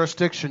 Diversity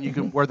jurisdiction, you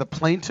can where the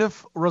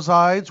plaintiff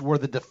resides, where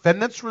the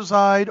defendants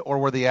reside, or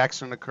where the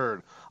accident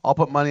occurred. I'll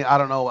put money. I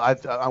don't know.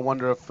 I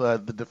wonder if the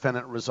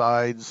defendant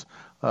resides.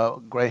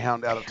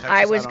 Greyhound out of Texas.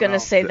 I was going to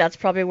say that's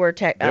probably where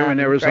they're in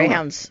Arizona.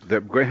 Greyhounds.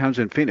 The Greyhounds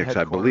in Phoenix,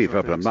 I believe,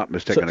 if I'm not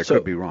mistaken. I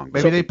could be wrong.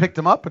 Maybe they picked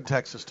them up in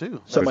Texas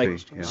too.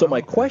 So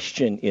my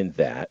question in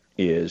that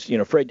is,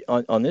 Fred,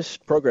 on this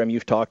program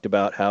you've talked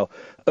about how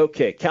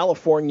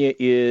California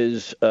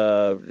is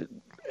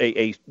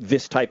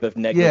this type of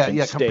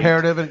negligent state.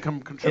 Comparative and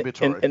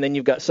contributory. And then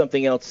you've got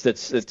something else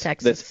that's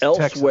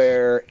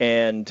elsewhere. Texas.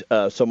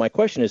 And so my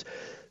question is,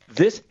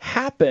 this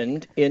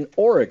happened in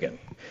Oregon.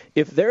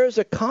 If there is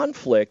a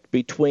conflict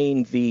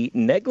between the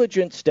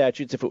negligent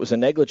statutes, if it was a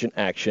negligent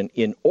action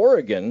in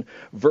Oregon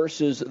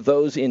versus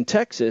those in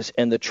Texas,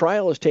 and the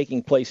trial is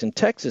taking place in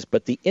Texas,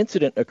 but the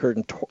incident occurred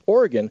in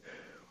Oregon,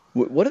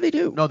 what do they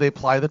do? No, they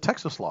apply the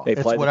Texas law. They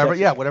apply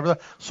whatever.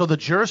 So the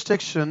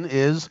jurisdiction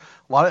is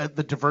a lot of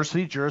the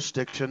diversity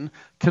jurisdiction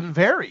can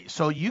vary.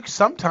 So you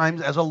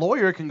sometimes, as a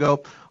lawyer, can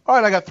go, all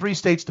right, I got 3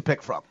 states to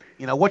pick from.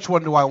 Which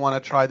one do I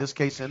want to try this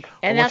case in?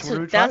 And that's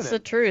the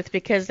truth,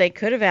 because they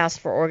could have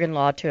asked for Oregon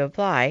law to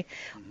apply,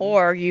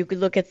 or you could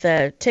look at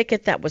the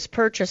ticket that was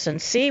purchased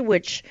and see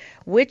which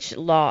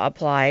law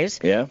applies.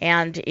 Yeah.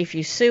 And if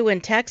you sue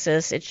in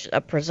Texas, it's a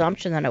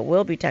presumption that it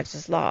will be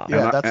Texas law.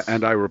 Yeah,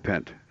 and I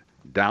repent.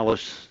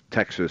 Dallas,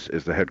 Texas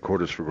is the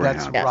headquarters for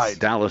Greyhound. That's right.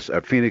 Dallas,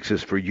 Phoenix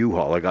is for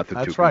U-Haul. I got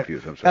the two right.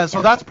 confused. I'm sorry. And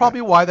so that's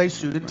probably why they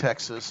sued in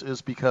Texas,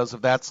 is because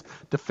of that's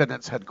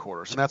defendant's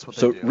headquarters, and that's what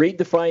they do. So read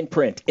the fine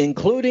print,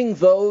 including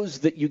those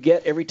that you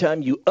get every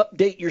time you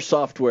update your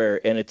software,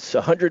 and it's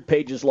 100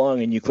 pages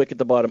long, and you click at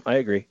the bottom. I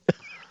agree.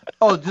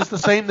 Oh, just the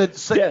same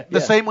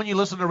same when you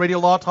listen to Radio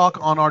Law Talk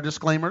on our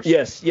disclaimers?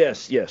 Yes.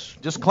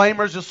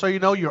 Disclaimers, just so you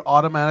know, you're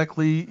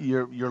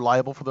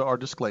liable for our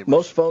disclaimers.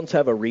 Most phones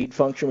have a read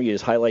function where you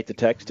just highlight the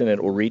text and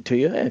it will read to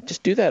you.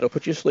 Just do that. It'll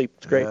put you to sleep.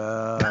 It's great.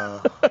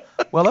 Well,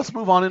 let's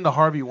move on into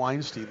Harvey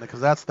Weinstein,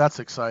 because that's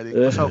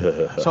exciting.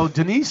 So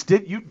Denise,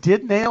 you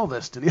did nail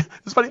this, Denise.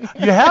 It's funny.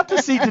 You have to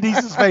see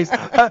Denise's face.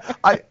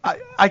 I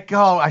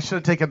should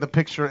have taken the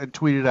picture and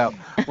tweeted it out.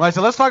 When I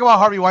said, let's talk about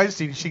Harvey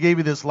Weinstein, she gave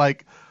me this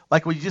like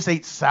when you just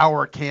ate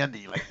sour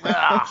candy.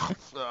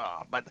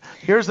 But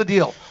here's the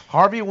deal.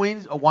 Harvey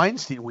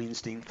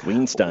Weinstein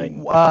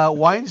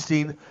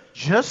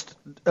just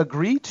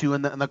agreed to,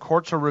 and the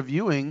courts are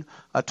reviewing,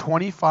 a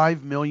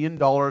 $25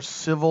 million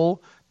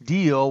civil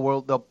deal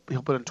where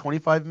he'll put in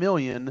 $25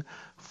 million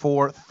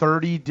for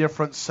 30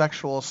 different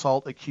sexual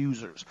assault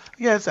accusers.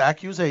 Yeah, it's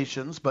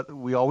accusations, but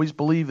we always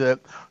believe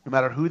that no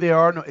matter who they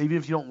are, even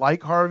if you don't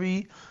like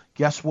Harvey,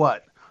 guess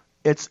what?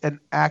 It's an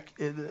act.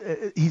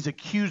 He's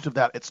accused of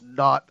that. It's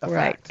not a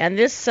fact. And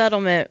this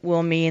settlement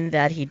will mean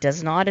that he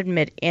does not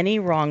admit any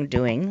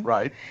wrongdoing.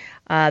 Right.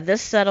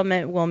 This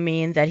settlement will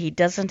mean that he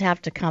doesn't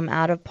have to come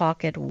out of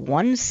pocket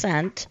 1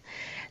 cent.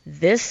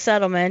 This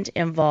settlement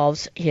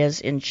involves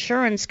his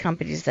insurance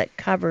companies that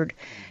covered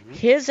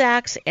his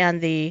acts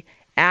and the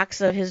acts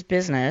of his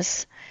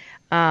business.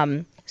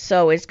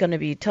 So it's going to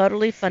be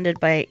totally funded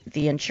by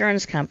the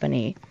insurance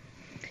company.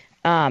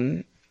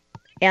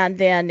 And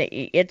then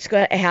it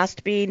has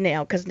to be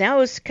now, because now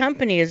his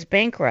company is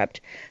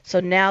bankrupt. So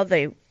now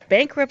the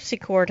bankruptcy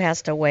court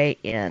has to weigh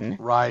in,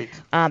 right,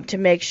 to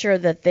make sure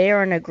that they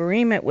are in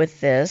agreement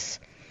with this.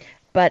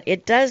 But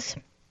it does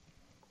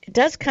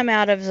come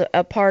out of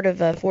a part of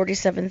a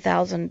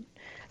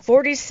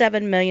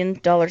 $47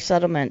 million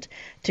settlement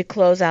to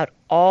close out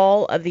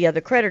all of the other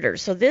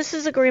creditors. So this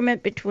is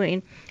agreement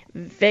between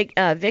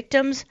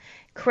victims,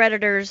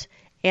 creditors,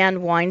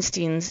 and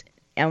Weinstein's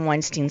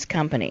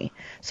company.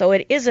 So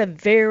it is a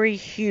very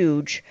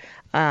huge,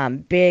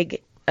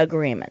 big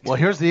agreement. Well,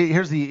 here's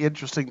the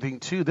interesting thing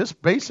too. This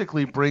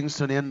basically brings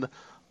to an end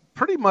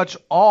pretty much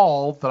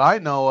all that I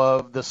know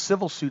of the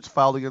civil suits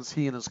filed against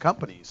he and his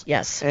companies.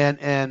 Yes.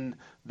 And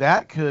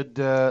that could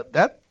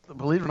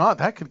believe it or not,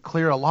 that could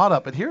clear a lot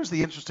up. And here's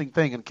the interesting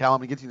thing, and Cal, I'm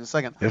going to get to you in a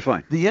second. That's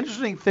fine. The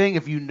interesting thing,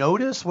 if you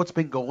notice what's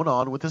been going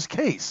on with this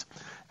case,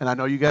 and I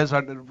know you guys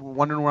are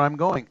wondering where I'm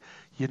going,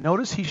 you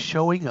notice he's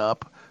showing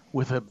up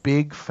with a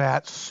big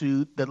fat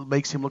suit that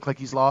makes him look like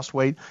he's lost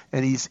weight,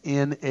 and he's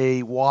in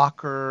a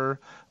walker,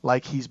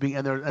 like he's being.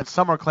 And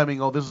some are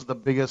claiming, oh, this is the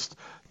biggest,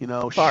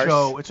 farce.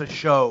 Show. It's a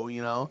show,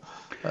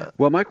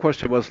 Well, my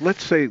question was,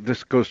 let's say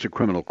this goes to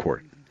criminal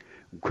court.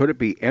 Could it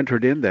be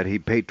entered in that he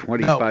paid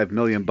 $25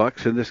 million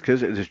in this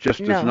case? It's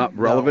just it's not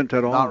relevant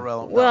at all? Not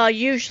relevant. Well,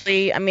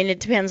 usually, it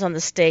depends on the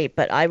state,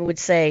 but I would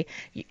say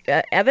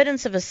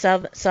evidence of a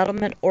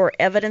settlement or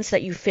evidence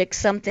that you fix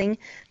something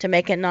to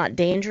make it not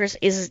dangerous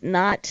is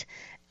not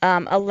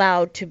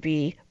allowed to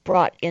be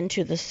brought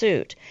into the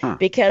suit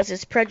because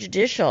it's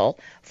prejudicial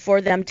for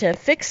them to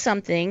fix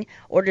something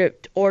or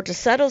to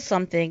settle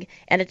something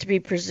and it to be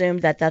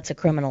presumed that that's a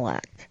criminal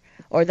act.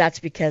 Or that's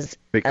because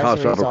of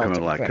a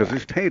criminal act. Because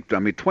he's paid,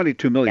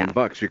 $22 million.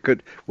 You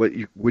could,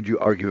 would you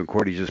argue in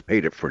court he just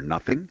paid it for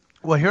nothing?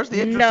 Well, here's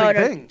the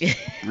interesting thing.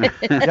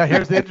 Yeah,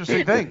 here's the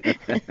interesting thing.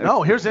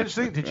 No, here's the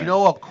interesting thing. Did you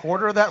know a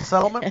quarter of that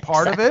settlement,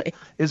 part of it,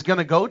 is going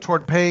to go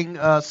toward paying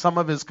some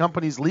of his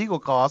company's legal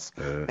costs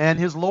and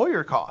his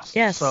lawyer costs?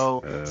 Yes.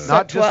 So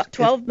not just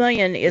 $12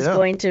 million is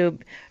going to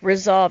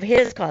resolve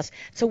his costs.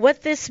 So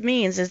what this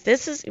means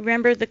is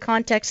remember the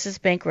context is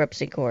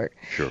bankruptcy court.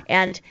 Sure.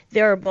 And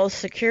there are both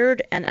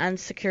secured and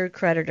unsecured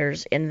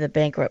creditors in the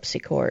bankruptcy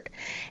court.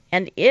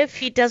 And if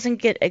he doesn't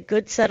get a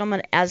good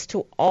settlement as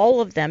to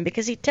all of them,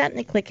 because he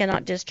technically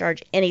cannot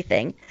discharge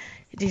anything,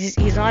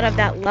 he's not of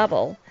that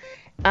level,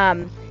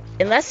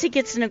 unless he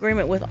gets an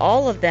agreement with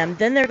all of them,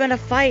 then they're going to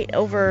fight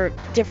over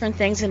different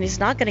things and he's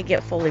not going to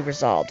get fully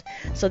resolved.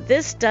 So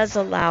this does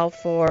allow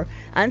for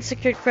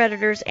unsecured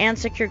creditors and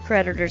secured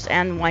creditors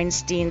and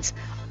Weinstein's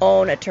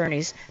own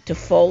attorneys to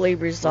fully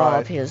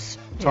resolve his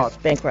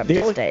bankrupt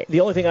estate. The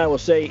only thing I will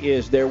say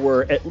is there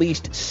were at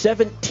least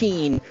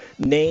 17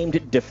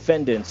 named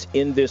defendants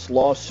in this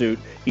lawsuit,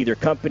 either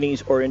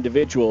companies or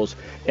individuals.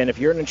 And if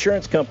you're an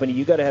insurance company,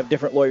 you got to have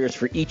different lawyers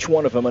for each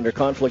one of them under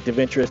conflict of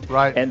interest.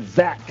 Right. And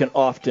that can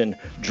often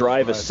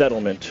drive a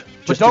settlement.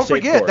 But don't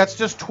forget, that's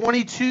just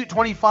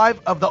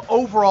 25 of the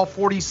overall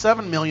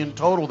 $47 million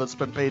total that's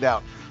been paid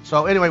out.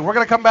 So anyway, we're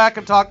going to come back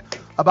and talk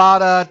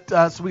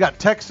about so we got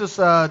Texas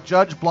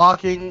judge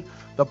blocking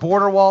the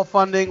border wall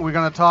funding. We're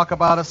going to talk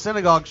about a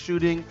synagogue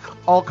shooting,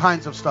 all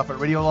kinds of stuff at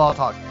Radio Law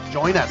Talk.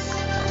 Join us.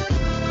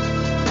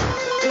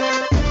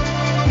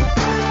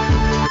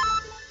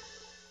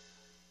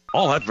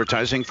 All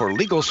advertising for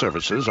legal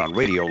services on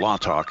Radio Law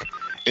Talk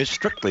is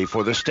strictly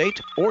for the state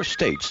or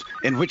states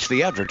in which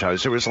the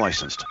advertiser is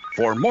licensed.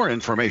 For more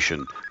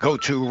information, go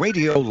to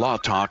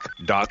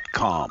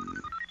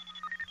radiolawtalk.com.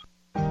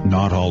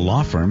 Not all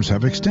law firms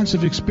have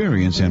extensive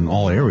experience in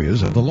all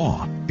areas of the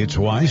law. It's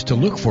wise to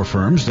look for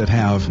firms that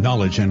have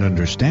knowledge and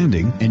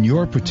understanding in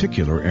your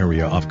particular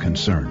area of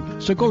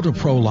concern. So go to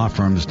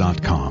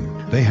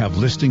prolawfirms.com. They have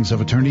listings of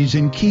attorneys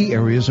in key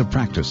areas of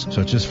practice,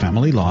 such as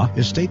family law,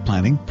 estate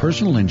planning,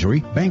 personal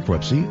injury,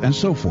 bankruptcy, and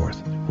so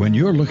forth. When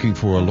you're looking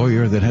for a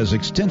lawyer that has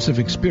extensive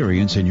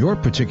experience in your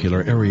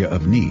particular area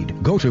of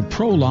need, go to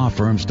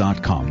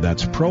prolawfirms.com.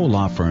 That's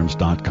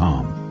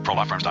prolawfirms.com.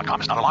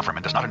 ProLawFirms.com is not a law firm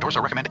and does not endorse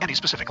or recommend any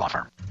specific law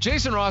firm.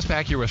 Jason Ross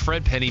back here with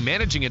Fred Penny,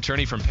 managing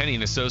attorney from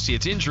Penny &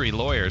 Associates Injury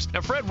Lawyers.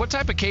 Now, Fred, what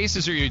type of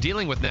cases are you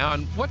dealing with now,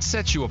 and what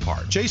sets you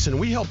apart? Jason,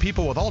 we help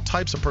people with all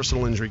types of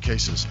personal injury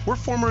cases. We're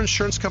former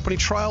insurance company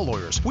trial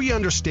lawyers. We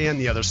understand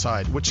the other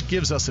side, which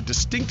gives us a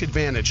distinct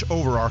advantage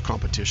over our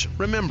competition.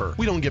 Remember,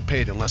 we don't get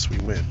paid unless we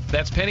win.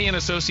 That's Penny &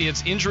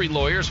 Associates Injury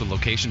Lawyers with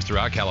locations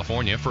throughout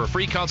California. For a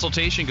free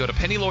consultation, go to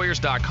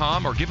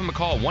pennylawyers.com or give them a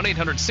call,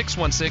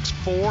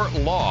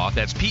 1-800-616-4LAW.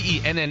 That's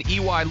PENNEY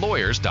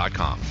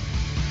lawyers.com.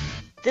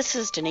 This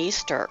is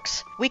Denise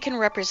Dirks. We can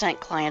represent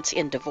clients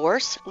in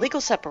divorce,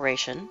 legal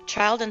separation,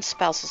 child and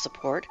spousal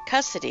support,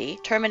 custody,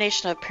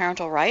 termination of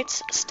parental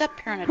rights,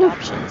 step-parent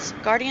adoptions,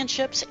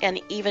 guardianships, and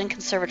even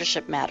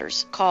conservatorship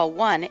matters. Call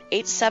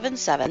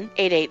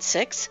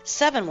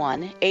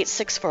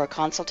 1-877-886-7186 for a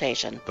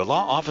consultation. The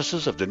law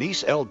offices of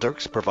Denise L.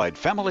 Dirks provide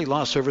family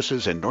law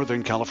services in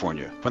Northern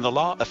California. When the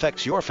law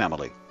affects your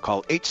family,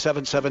 call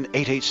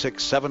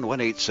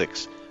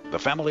 877-886-7186. The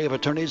family of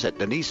attorneys at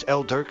Denise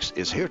L. Dirks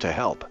is here to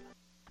help.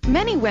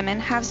 Many women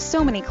have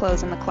so many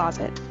clothes in the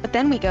closet, but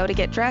then we go to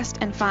get dressed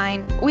and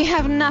find we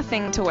have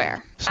nothing to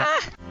wear.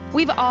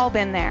 We've all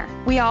been there.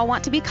 We all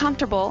want to be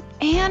comfortable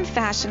and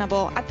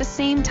fashionable at the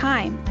same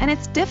time, and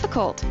it's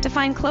difficult to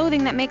find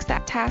clothing that makes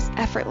that task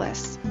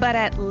effortless. But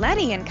at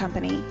Letty &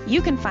 Company,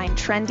 you can find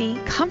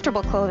trendy,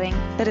 comfortable clothing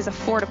that is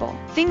affordable,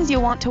 things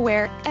you'll want to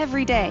wear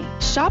every day.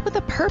 Shop with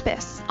a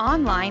purpose,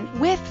 online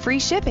with free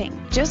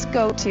shipping. Just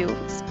go to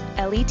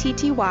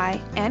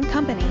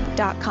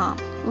LETTYandcompany.com.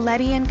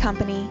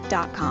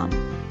 LettyandCompany.com.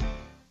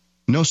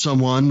 Know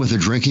someone with a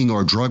drinking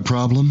or drug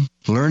problem?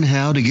 Learn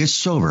how to get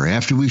sober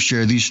after we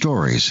share these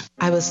stories.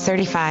 I was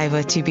 35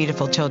 with two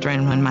beautiful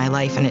children when my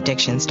life and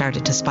addiction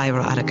started to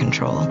spiral out of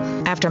control.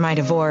 After my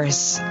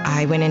divorce,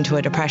 I went into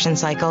a depression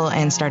cycle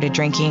and started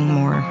drinking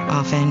more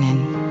often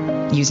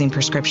and using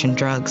prescription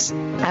drugs.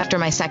 After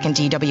my second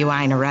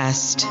DWI and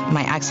arrest,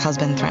 my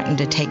ex-husband threatened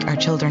to take our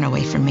children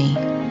away from me.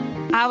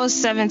 I was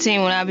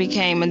 17 when I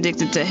became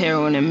addicted to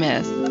heroin and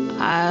meth.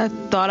 I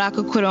thought I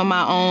could quit on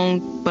my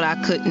own, but I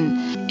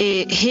couldn't.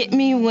 It hit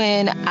me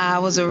when I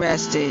was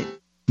arrested.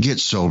 Get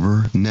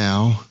sober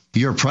now.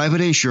 Your private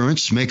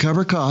insurance may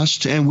cover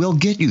costs and we'll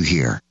get you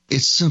here.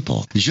 It's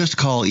simple. Just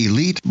call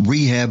Elite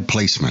Rehab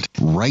Placement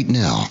right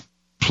now.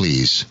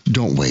 Please,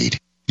 don't wait.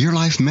 Your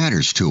life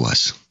matters to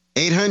us.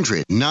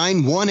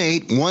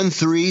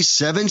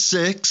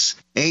 800-918-1376.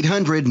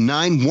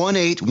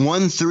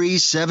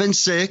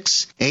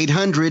 800-918-1376.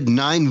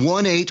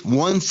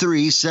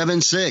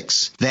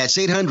 800-918-1376. That's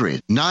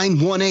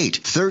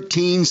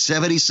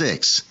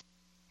 800-918-1376.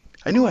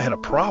 I knew I had a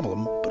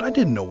problem, but I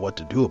didn't know what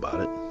to do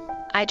about it.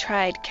 I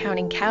tried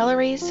counting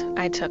calories,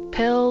 I took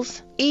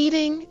pills,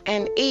 eating,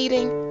 and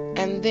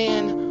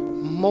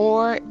then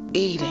more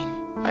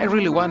eating. I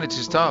really wanted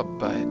to stop,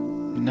 but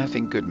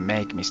nothing could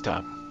make me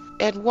stop.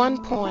 At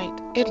one point,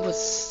 it was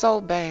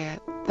so bad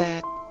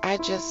that I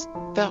just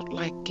felt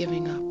like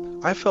giving up.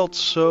 I felt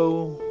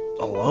so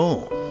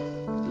alone.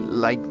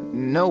 Like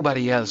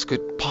nobody else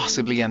could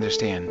possibly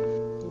understand.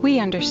 We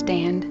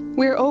understand.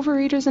 We're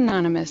Overeaters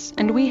Anonymous,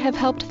 and we have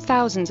helped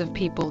thousands of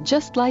people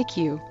just like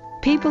you.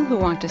 People who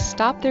want to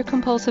stop their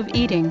compulsive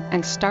eating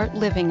and start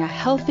living a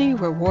healthy,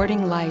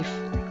 rewarding life.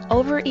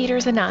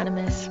 Overeaters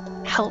Anonymous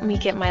helped me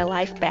get my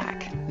life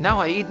back. Now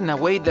I eat in a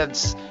way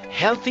that's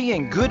healthy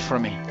and good for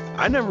me.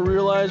 I never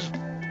realized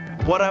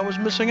what I was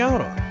missing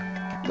out on.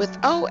 With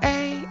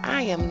OA,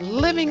 I am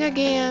living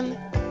again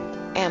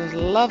and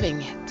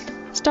loving it.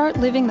 Start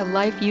living the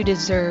life you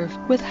deserve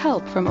with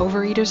help from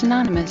Overeaters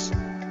Anonymous.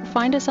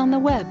 Find us on the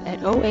web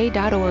at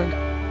oa.org.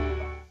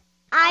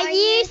 Are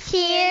you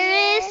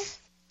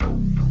serious?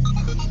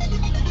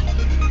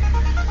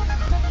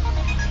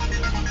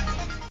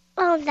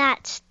 Oh,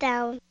 that's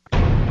down.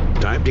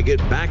 Time to get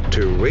back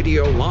to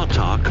Radio Law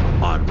Talk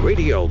on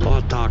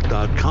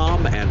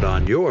radiolawtalk.com and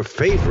on your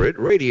favorite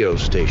radio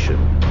station.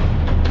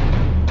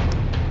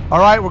 All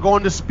right, we're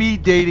going to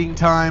speed dating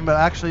time, but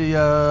actually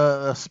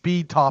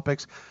speed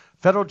topics.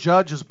 Federal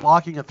judge is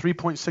blocking a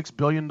 $3.6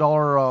 billion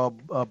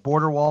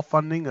border wall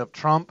funding of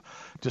Trump.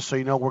 Just so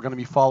you know, we're going to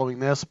be following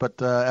this.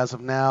 But as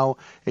of now,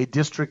 a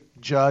district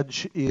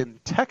judge in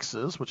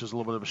Texas, which is a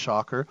little bit of a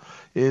shocker,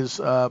 is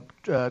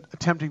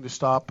attempting to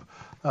stop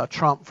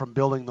Trump from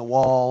building the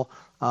wall.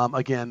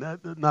 Again,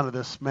 none of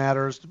this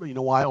matters. You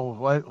know why?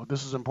 Oh,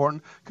 this is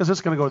important because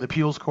it's going to go to the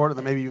appeals court and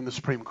then maybe even the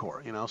Supreme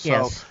Court. You know, so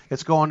Yes.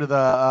 it's going to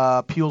the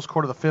appeals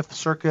court of the Fifth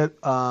Circuit.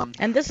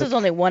 And this is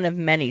only one of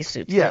many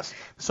suits. Yes.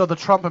 So the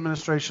Trump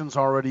administration's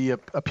already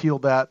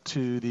appealed that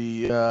to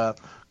the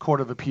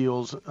Court of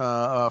Appeals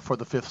for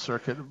the Fifth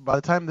Circuit. By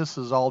the time this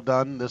is all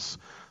done,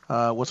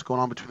 what's going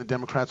on between the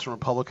Democrats and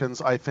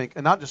Republicans, I think,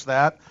 and not just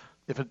that.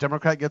 If a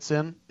Democrat gets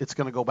in, it's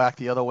going to go back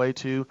the other way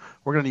too.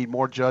 We're going to need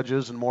more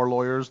judges and more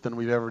lawyers than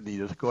we've ever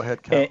needed. Go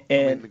ahead, Cal.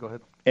 Go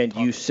ahead. And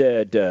you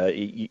said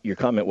your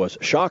comment was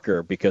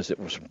shocker because it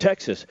was from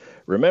Texas.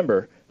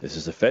 Remember, this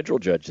is a federal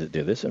judge that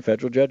did this, and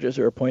federal judges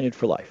are appointed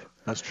for life.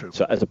 That's true.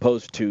 So as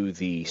opposed to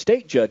the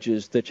state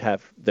judges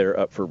that they're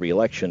up for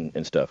re-election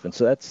and stuff, and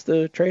so that's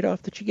the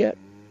trade-off that you get.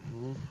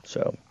 Mm-hmm.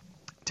 So.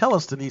 Tell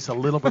us, Denise, a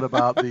little bit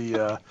about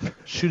the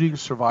shooting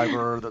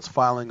survivor that's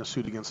filing a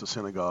suit against the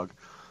synagogue.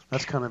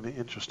 That's kind of an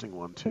interesting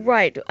one, too.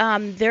 Right.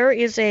 There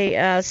is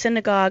a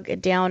synagogue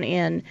down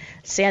in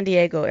San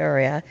Diego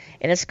area,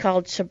 and it's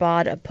called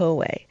Chabad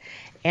Apoe.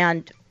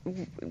 And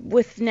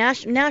with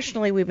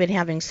nationally, we've been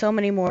having so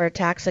many more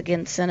attacks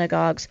against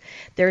synagogues.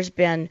 There's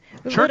been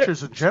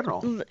churches in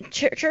general.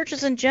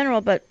 Churches in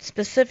general, but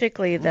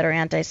specifically that are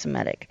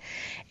anti-Semitic.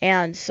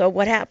 And so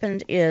what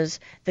happened is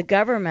the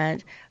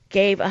government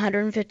gave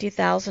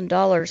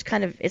 $150,000,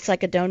 kind of, it's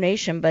like a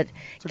donation, but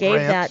gave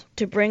that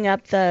to bring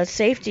up the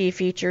safety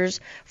features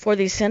for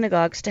these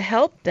synagogues to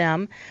help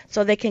them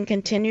so they can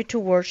continue to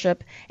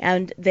worship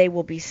and they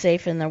will be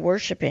safe in their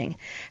worshiping.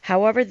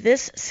 However,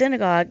 this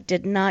synagogue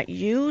did not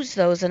use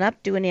those and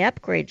do any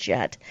upgrades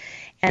yet.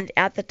 And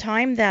at the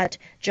time that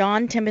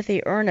John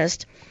Timothy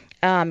Ernest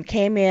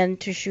came in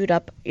to shoot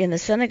up in the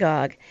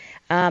synagogue,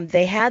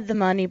 they had the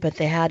money, but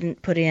they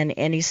hadn't put in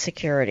any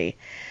security.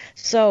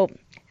 So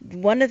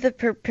one of the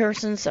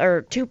persons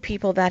or two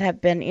people that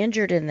have been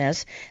injured in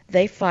this,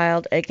 they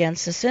filed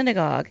against the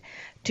synagogue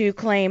to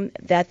claim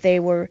that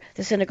the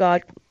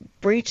synagogue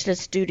breached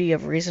its duty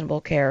of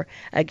reasonable care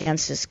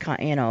against its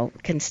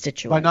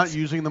constituents by not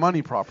using the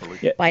money properly.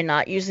 Yeah. By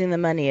not using the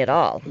money at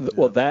all.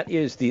 Well,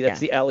 that's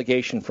the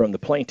allegation from the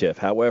plaintiff.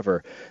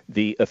 However,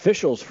 the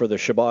officials for the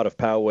Chabad of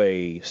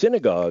Poway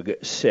synagogue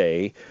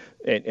say,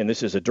 and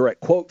this is a direct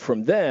quote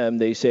from them,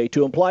 they say,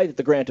 to imply that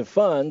the grant of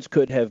funds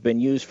could have been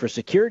used for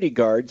security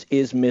guards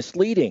is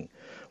misleading.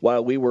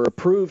 While we were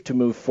approved to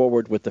move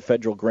forward with the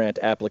federal grant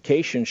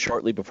application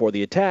shortly before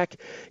the attack,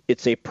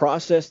 it's a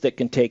process that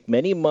can take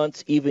many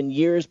months, even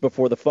years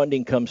before the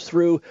funding comes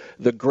through.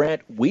 The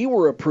grant we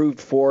were approved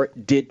for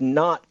did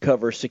not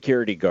cover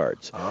security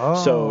guards. Oh.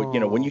 So,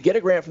 when you get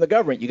a grant from the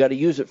government, you got to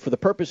use it for the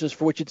purposes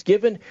for which it's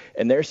given,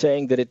 and they're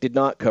saying that it did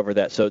not cover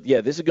that. So,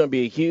 yeah, this is going to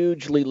be a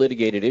hugely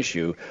litigated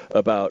issue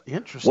about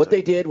what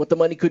they did, what the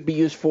money could be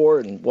used for,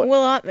 and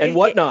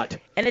whatnot.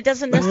 And it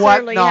doesn't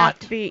necessarily have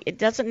to be. It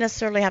doesn't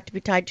necessarily have to be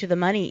tied to the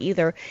money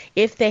either.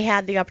 If they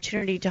had the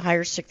opportunity to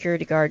hire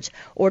security guards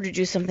or to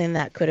do something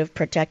that could have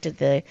protected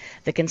the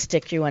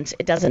constituents,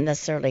 it doesn't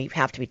necessarily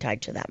have to be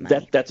tied to that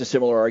money. That's a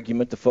similar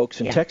argument the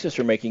folks in Texas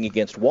are making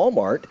against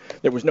Walmart.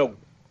 There was no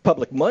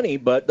public money,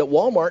 but that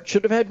Walmart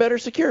should have had better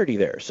security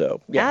there.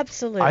 So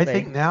absolutely. I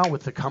think now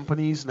with the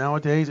companies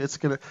nowadays, it's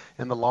gonna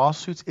and the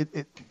lawsuits.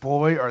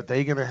 Boy, are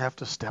they gonna have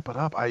to step it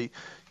up.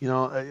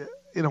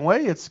 In a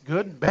way, it's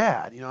good and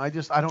bad.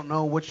 I don't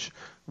know which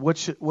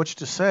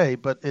to say,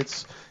 but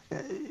it's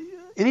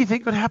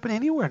anything could happen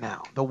anywhere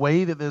now. The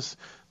way that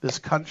this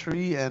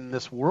country and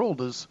this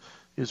world is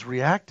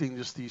reacting,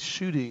 just these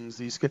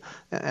shootings,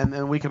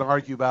 and we can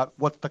argue about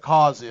what the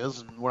cause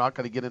is, and we're not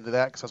going to get into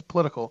that because that's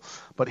political.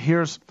 But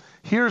here's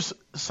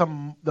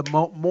some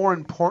more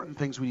important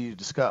things we need to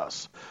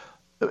discuss,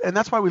 and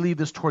that's why we leave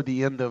this toward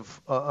the end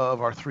of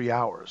our 3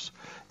 hours.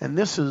 And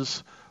this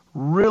is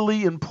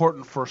really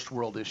important first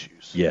world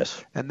issues.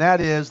 Yes. And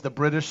that is the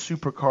British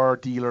supercar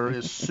dealer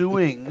is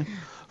suing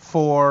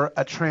for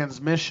a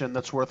transmission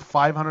that's worth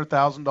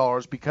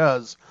 $500,000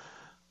 because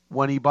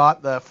when he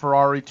bought the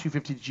Ferrari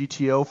 250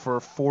 GTO for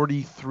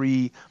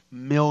 $43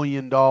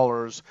 million,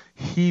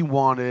 he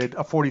wanted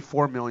a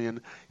 $44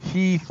 million.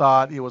 He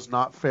thought it was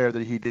not fair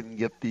that he didn't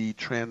get the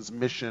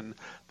transmission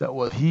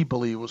that he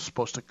believed was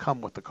supposed to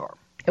come with the car.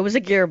 It was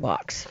a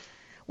gearbox.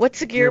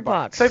 What's a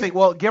gearbox? Same thing.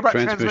 Well, gearbox,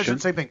 transmission,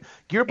 same thing.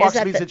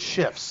 Gearbox means it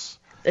shifts.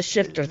 The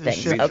shifter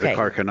thing. The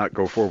car cannot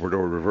go forward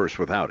or reverse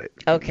without it.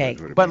 Okay.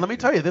 But let me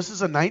tell you, this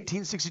is a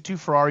 1962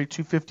 Ferrari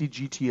 250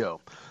 GTO.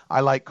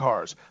 I like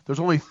cars. There's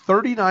only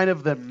 39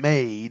 of them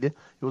made. It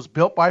was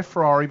built by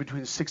Ferrari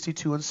between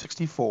 62 and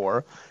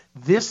 64.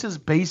 This is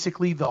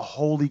basically the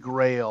holy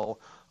grail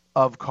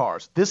of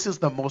cars. This is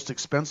the most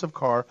expensive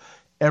car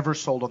ever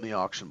sold on the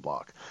auction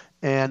block.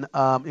 And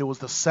it was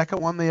the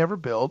second one they ever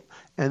built,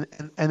 and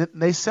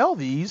they sell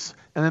these,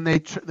 and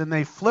then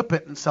they flip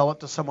it and sell it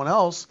to someone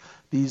else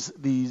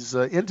these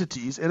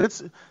entities, and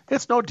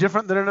it's no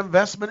different than an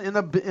investment in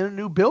a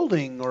new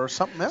building or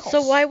something else.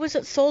 So why was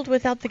it sold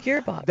without the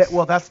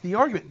gearbox? That's the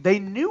argument. They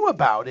knew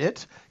about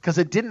it because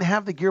it didn't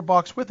have the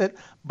gearbox with it,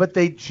 but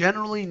they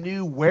generally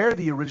knew where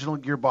the original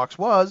gearbox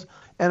was,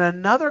 and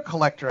another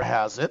collector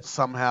has it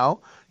somehow.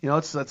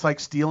 It's like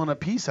stealing a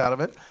piece out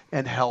of it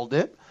and held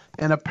it.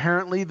 And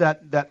apparently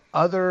that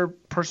other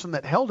person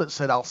that held it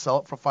said, I'll sell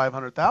it for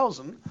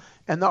 $500,000.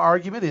 And the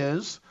argument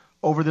is,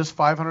 over this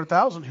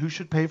 $500,000, who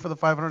should pay for the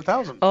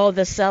 $500,000? Oh,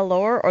 the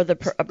seller or the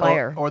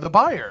buyer? Or the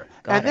buyer.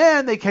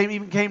 Then they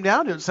came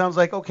down to it. It sounds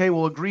like, okay,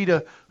 we'll agree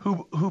to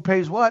who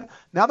pays what.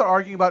 Now they're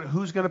arguing about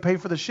who's going to pay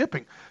for the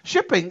shipping.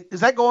 Shipping,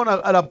 is that going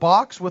at a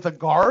box with a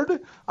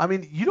guard? I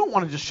mean, you don't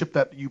want to just ship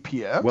that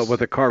UPS. Well,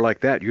 with a car like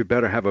that, you'd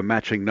better have a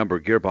matching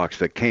number gearbox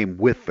that came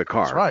with the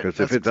car. That's right.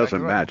 Because if it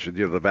doesn't match,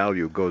 the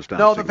value goes down.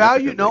 No, the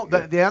value. No,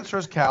 the answer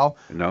is Cal.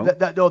 No.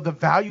 No, the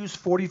value's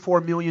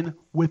 $44 million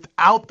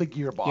without the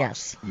gearbox.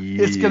 Yes.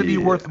 It's going to be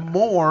worth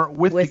more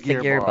with the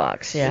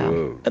gearbox. Yeah.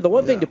 Whoa. And the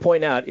one thing to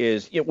point out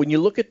is, when you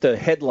look at the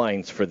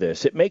headlines for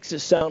this, it makes it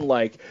sound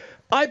like,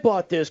 I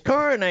bought this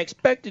car and I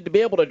expected to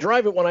be able to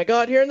drive it when I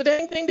got here, and the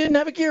dang thing didn't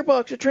have a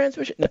gearbox or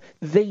transmission. No,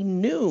 they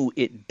knew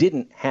it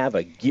didn't have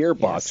a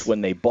gearbox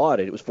when they bought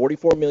it. It was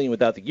 $44 million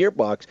without the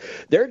gearbox.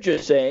 They're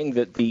just saying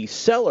that the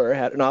seller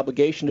had an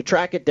obligation to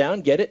track it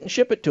down, get it, and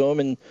ship it to them,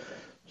 and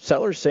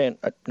seller's saying,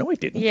 no, I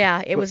didn't.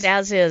 Yeah, it was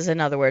as is,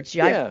 in other words.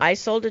 Yeah. I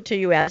sold it to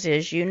you as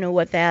is. You knew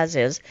what the as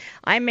is.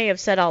 I may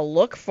have said I'll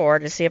look for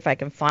it to see if I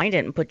can find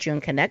it and put you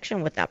in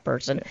connection with that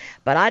person,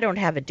 but I don't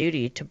have a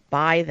duty to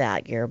buy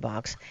that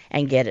gearbox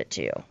and get it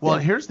to you. Well,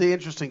 here's the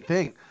interesting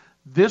thing.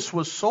 This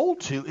was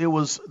sold to,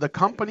 the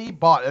company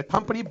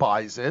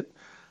buys it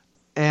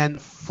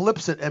and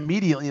flips it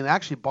immediately and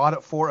actually bought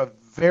it for a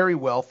very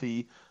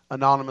wealthy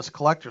anonymous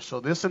collector.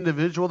 So this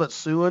individual that's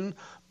suing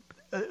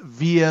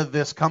via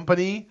this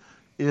company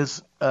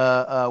is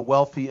a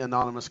wealthy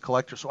anonymous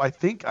collector. So I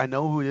think I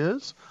know who it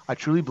is. I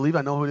truly believe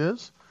I know who it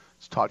is.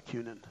 It's Todd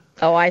Cunin.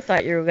 Oh, I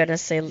thought you were going to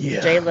say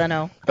Jay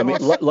Leno. I mean,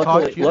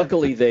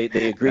 luckily they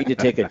agreed to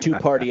take a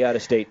two-party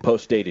out-of-state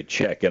post-dated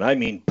check, and I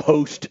mean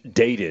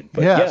post-dated.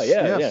 But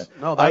yes.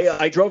 No,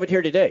 I drove it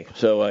here today,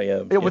 so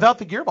without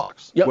the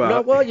gearbox. Yeah,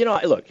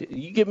 look,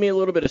 you give me a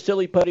little bit of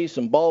silly putty,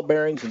 some ball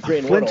bearings, and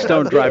 3-in-1.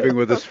 Flintstone driving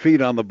with his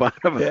feet on the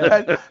bottom.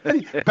 Yeah.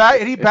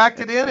 and he backed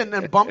it in and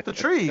then bumped the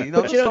tree.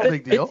 That's no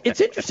big deal.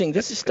 It's interesting.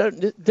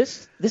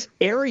 This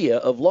area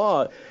of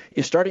law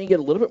is starting to get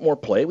a little bit more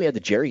play. We had the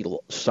Jerry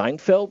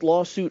Seinfeld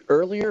lawsuit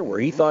earlier where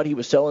he thought he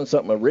was selling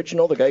something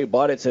original. The guy who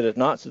bought it said it's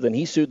not, so then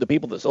he sued the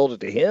people that sold it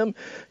to him.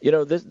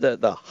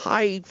 The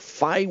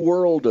hi-fi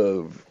world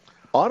of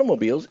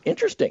automobiles,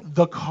 interesting.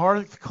 The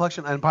car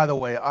collection, and by the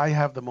way, I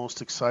have the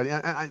most exciting,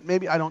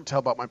 maybe I don't tell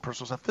about my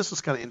personal stuff. This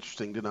is kind of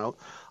interesting to know.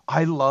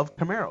 I love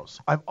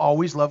Camaros. I've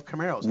always loved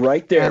Camaros.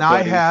 Right there, and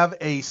buddy. I have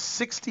a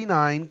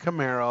 69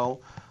 Camaro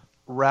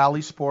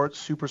Rally Sport,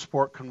 Super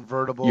Sport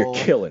convertible. You're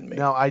killing me.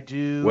 No, I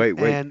do. Wait.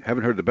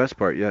 Haven't heard the best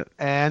part yet.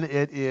 And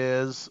it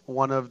is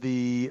one of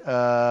the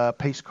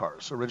pace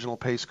cars, original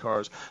pace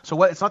cars.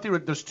 So it's not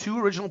there's two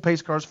original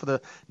pace cars for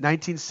the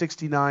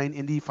 1969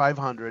 Indy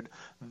 500.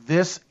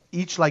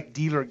 Each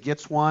dealer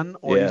gets one,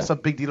 or some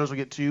big dealers will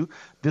get two.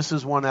 This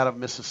is one out of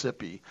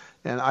Mississippi,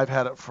 and I've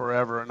had it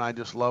forever, and I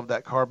just love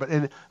that car.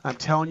 And I'm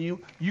telling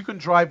you, you can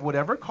drive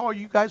whatever car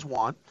you guys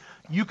want.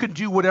 You can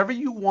do whatever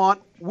you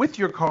want with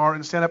your car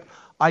and stand up.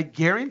 I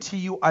guarantee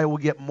you I will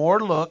get more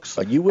looks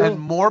and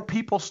more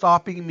people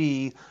stopping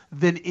me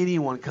than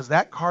anyone, because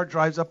that car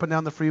drives up and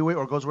down the freeway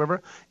or goes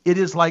wherever. It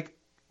is like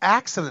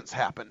accidents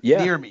happen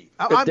near me.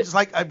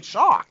 I'm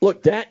shocked.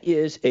 Look, that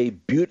is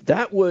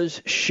that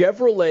was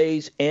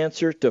Chevrolet's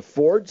answer to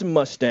Ford's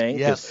Mustang.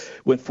 Yes.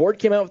 When Ford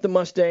came out with the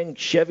Mustang,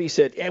 Chevy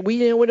said, we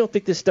don't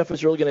think this stuff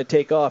is really going to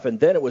take off. And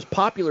then it was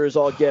popular as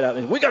all get out.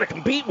 And we got to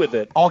compete with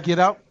it. All get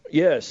out?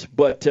 Yes,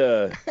 but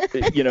That's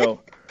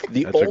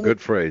a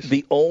good phrase.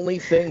 The only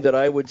thing that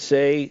I would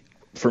say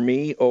for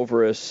me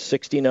over a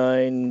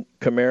 69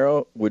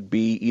 Camaro would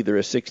be either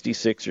a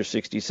 66 or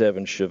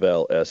 67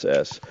 Chevelle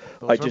SS.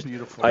 Those are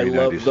beautiful. I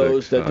love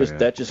those.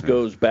 That just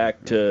goes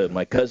back to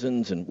my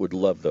cousins, and would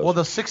love those. Well,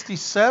 the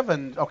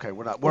 67. Okay,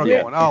 we're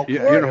going. Oh, you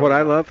know what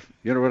I love?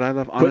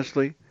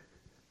 Honestly,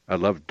 I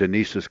love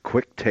Denise's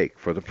quick take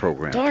for the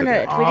program. Darn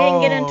today. it. We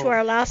didn't get into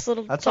our last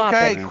little That's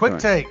topic. okay. Quick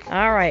take.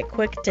 All right,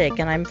 quick take,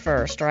 and I'm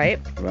first, right?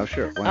 Well,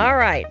 sure. All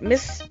right.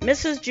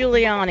 Mrs.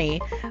 Giuliani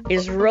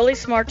is really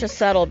smart to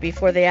settle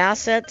before the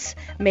assets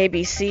may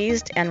be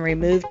seized and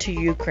removed to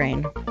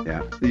Ukraine.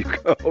 Yeah, you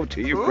go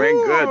to Ukraine.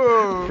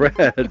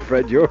 Good.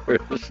 Fred,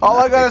 yours. All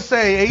I got to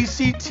say,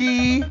 ACT,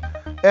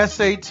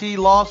 SAT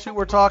lawsuit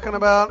we're talking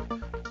about,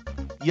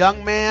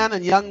 young man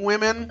and young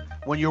women,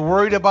 when you're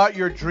worried about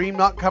your dream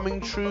not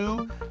coming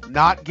true,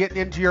 not getting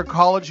into your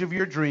college of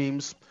your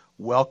dreams,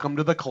 welcome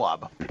to the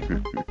club.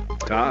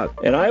 Todd.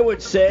 And I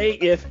would say,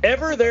 if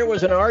ever there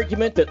was an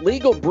argument that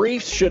legal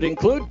briefs should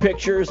include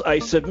pictures, I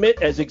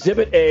submit as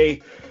Exhibit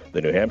A,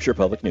 the New Hampshire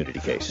public nudity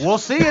case. We'll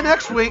see you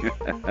next week.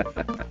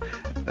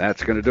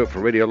 That's going to do it for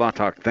Radio Law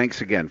Talk.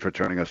 Thanks again for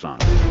turning us on.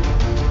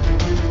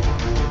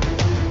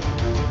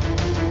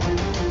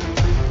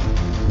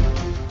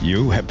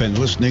 You have been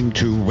listening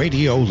to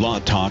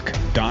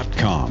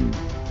RadioLawTalk.com,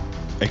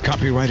 a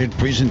copyrighted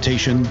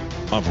presentation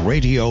of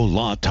Radio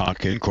Law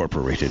Talk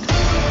Incorporated.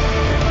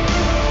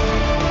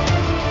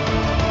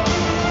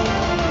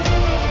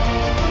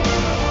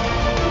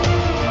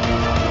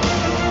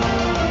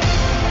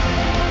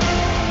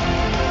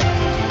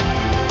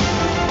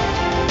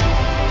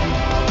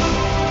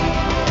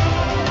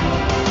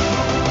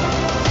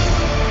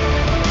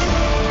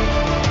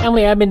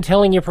 Family, I've been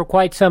telling you for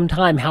quite some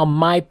time how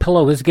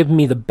MyPillow has given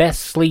me the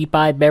best sleep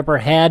I've ever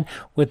had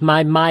with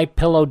my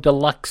MyPillow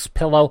Deluxe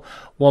pillow.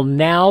 Well,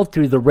 now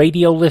through the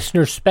radio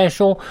listener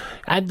special,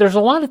 there's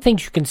a lot of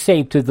things you can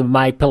save through the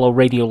MyPillow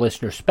radio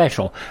listener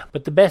special,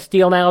 but the best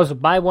deal now is a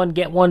buy one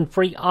get one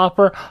free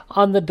offer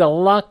on the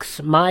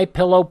Deluxe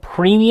MyPillow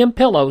premium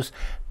pillows.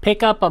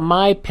 Pick up a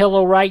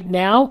MyPillow right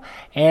now,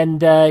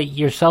 and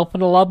yourself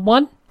and a loved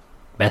one.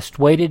 Best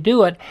way to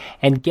do it.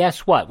 And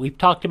guess what? We've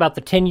talked about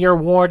the 10-year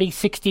warranty,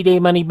 60-day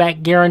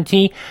money-back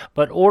guarantee,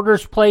 but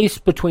orders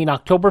placed between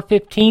October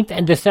 15th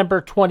and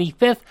December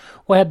 25th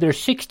will have their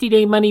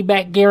 60-day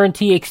money-back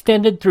guarantee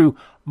extended through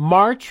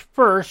March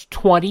 1st,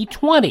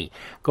 2020.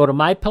 Go to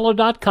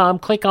MyPillow.com,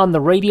 click on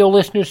the radio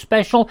listener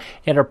special,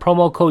 enter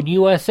promo code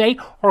USA,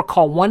 or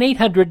call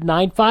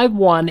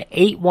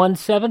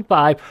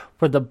 1-800-951-8175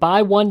 for the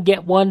buy one,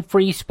 get one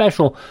free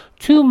special.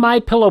 2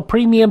 MyPillow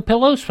premium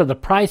pillows for the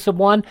price of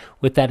one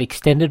with that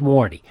extended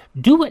warranty.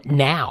 Do it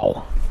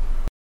now.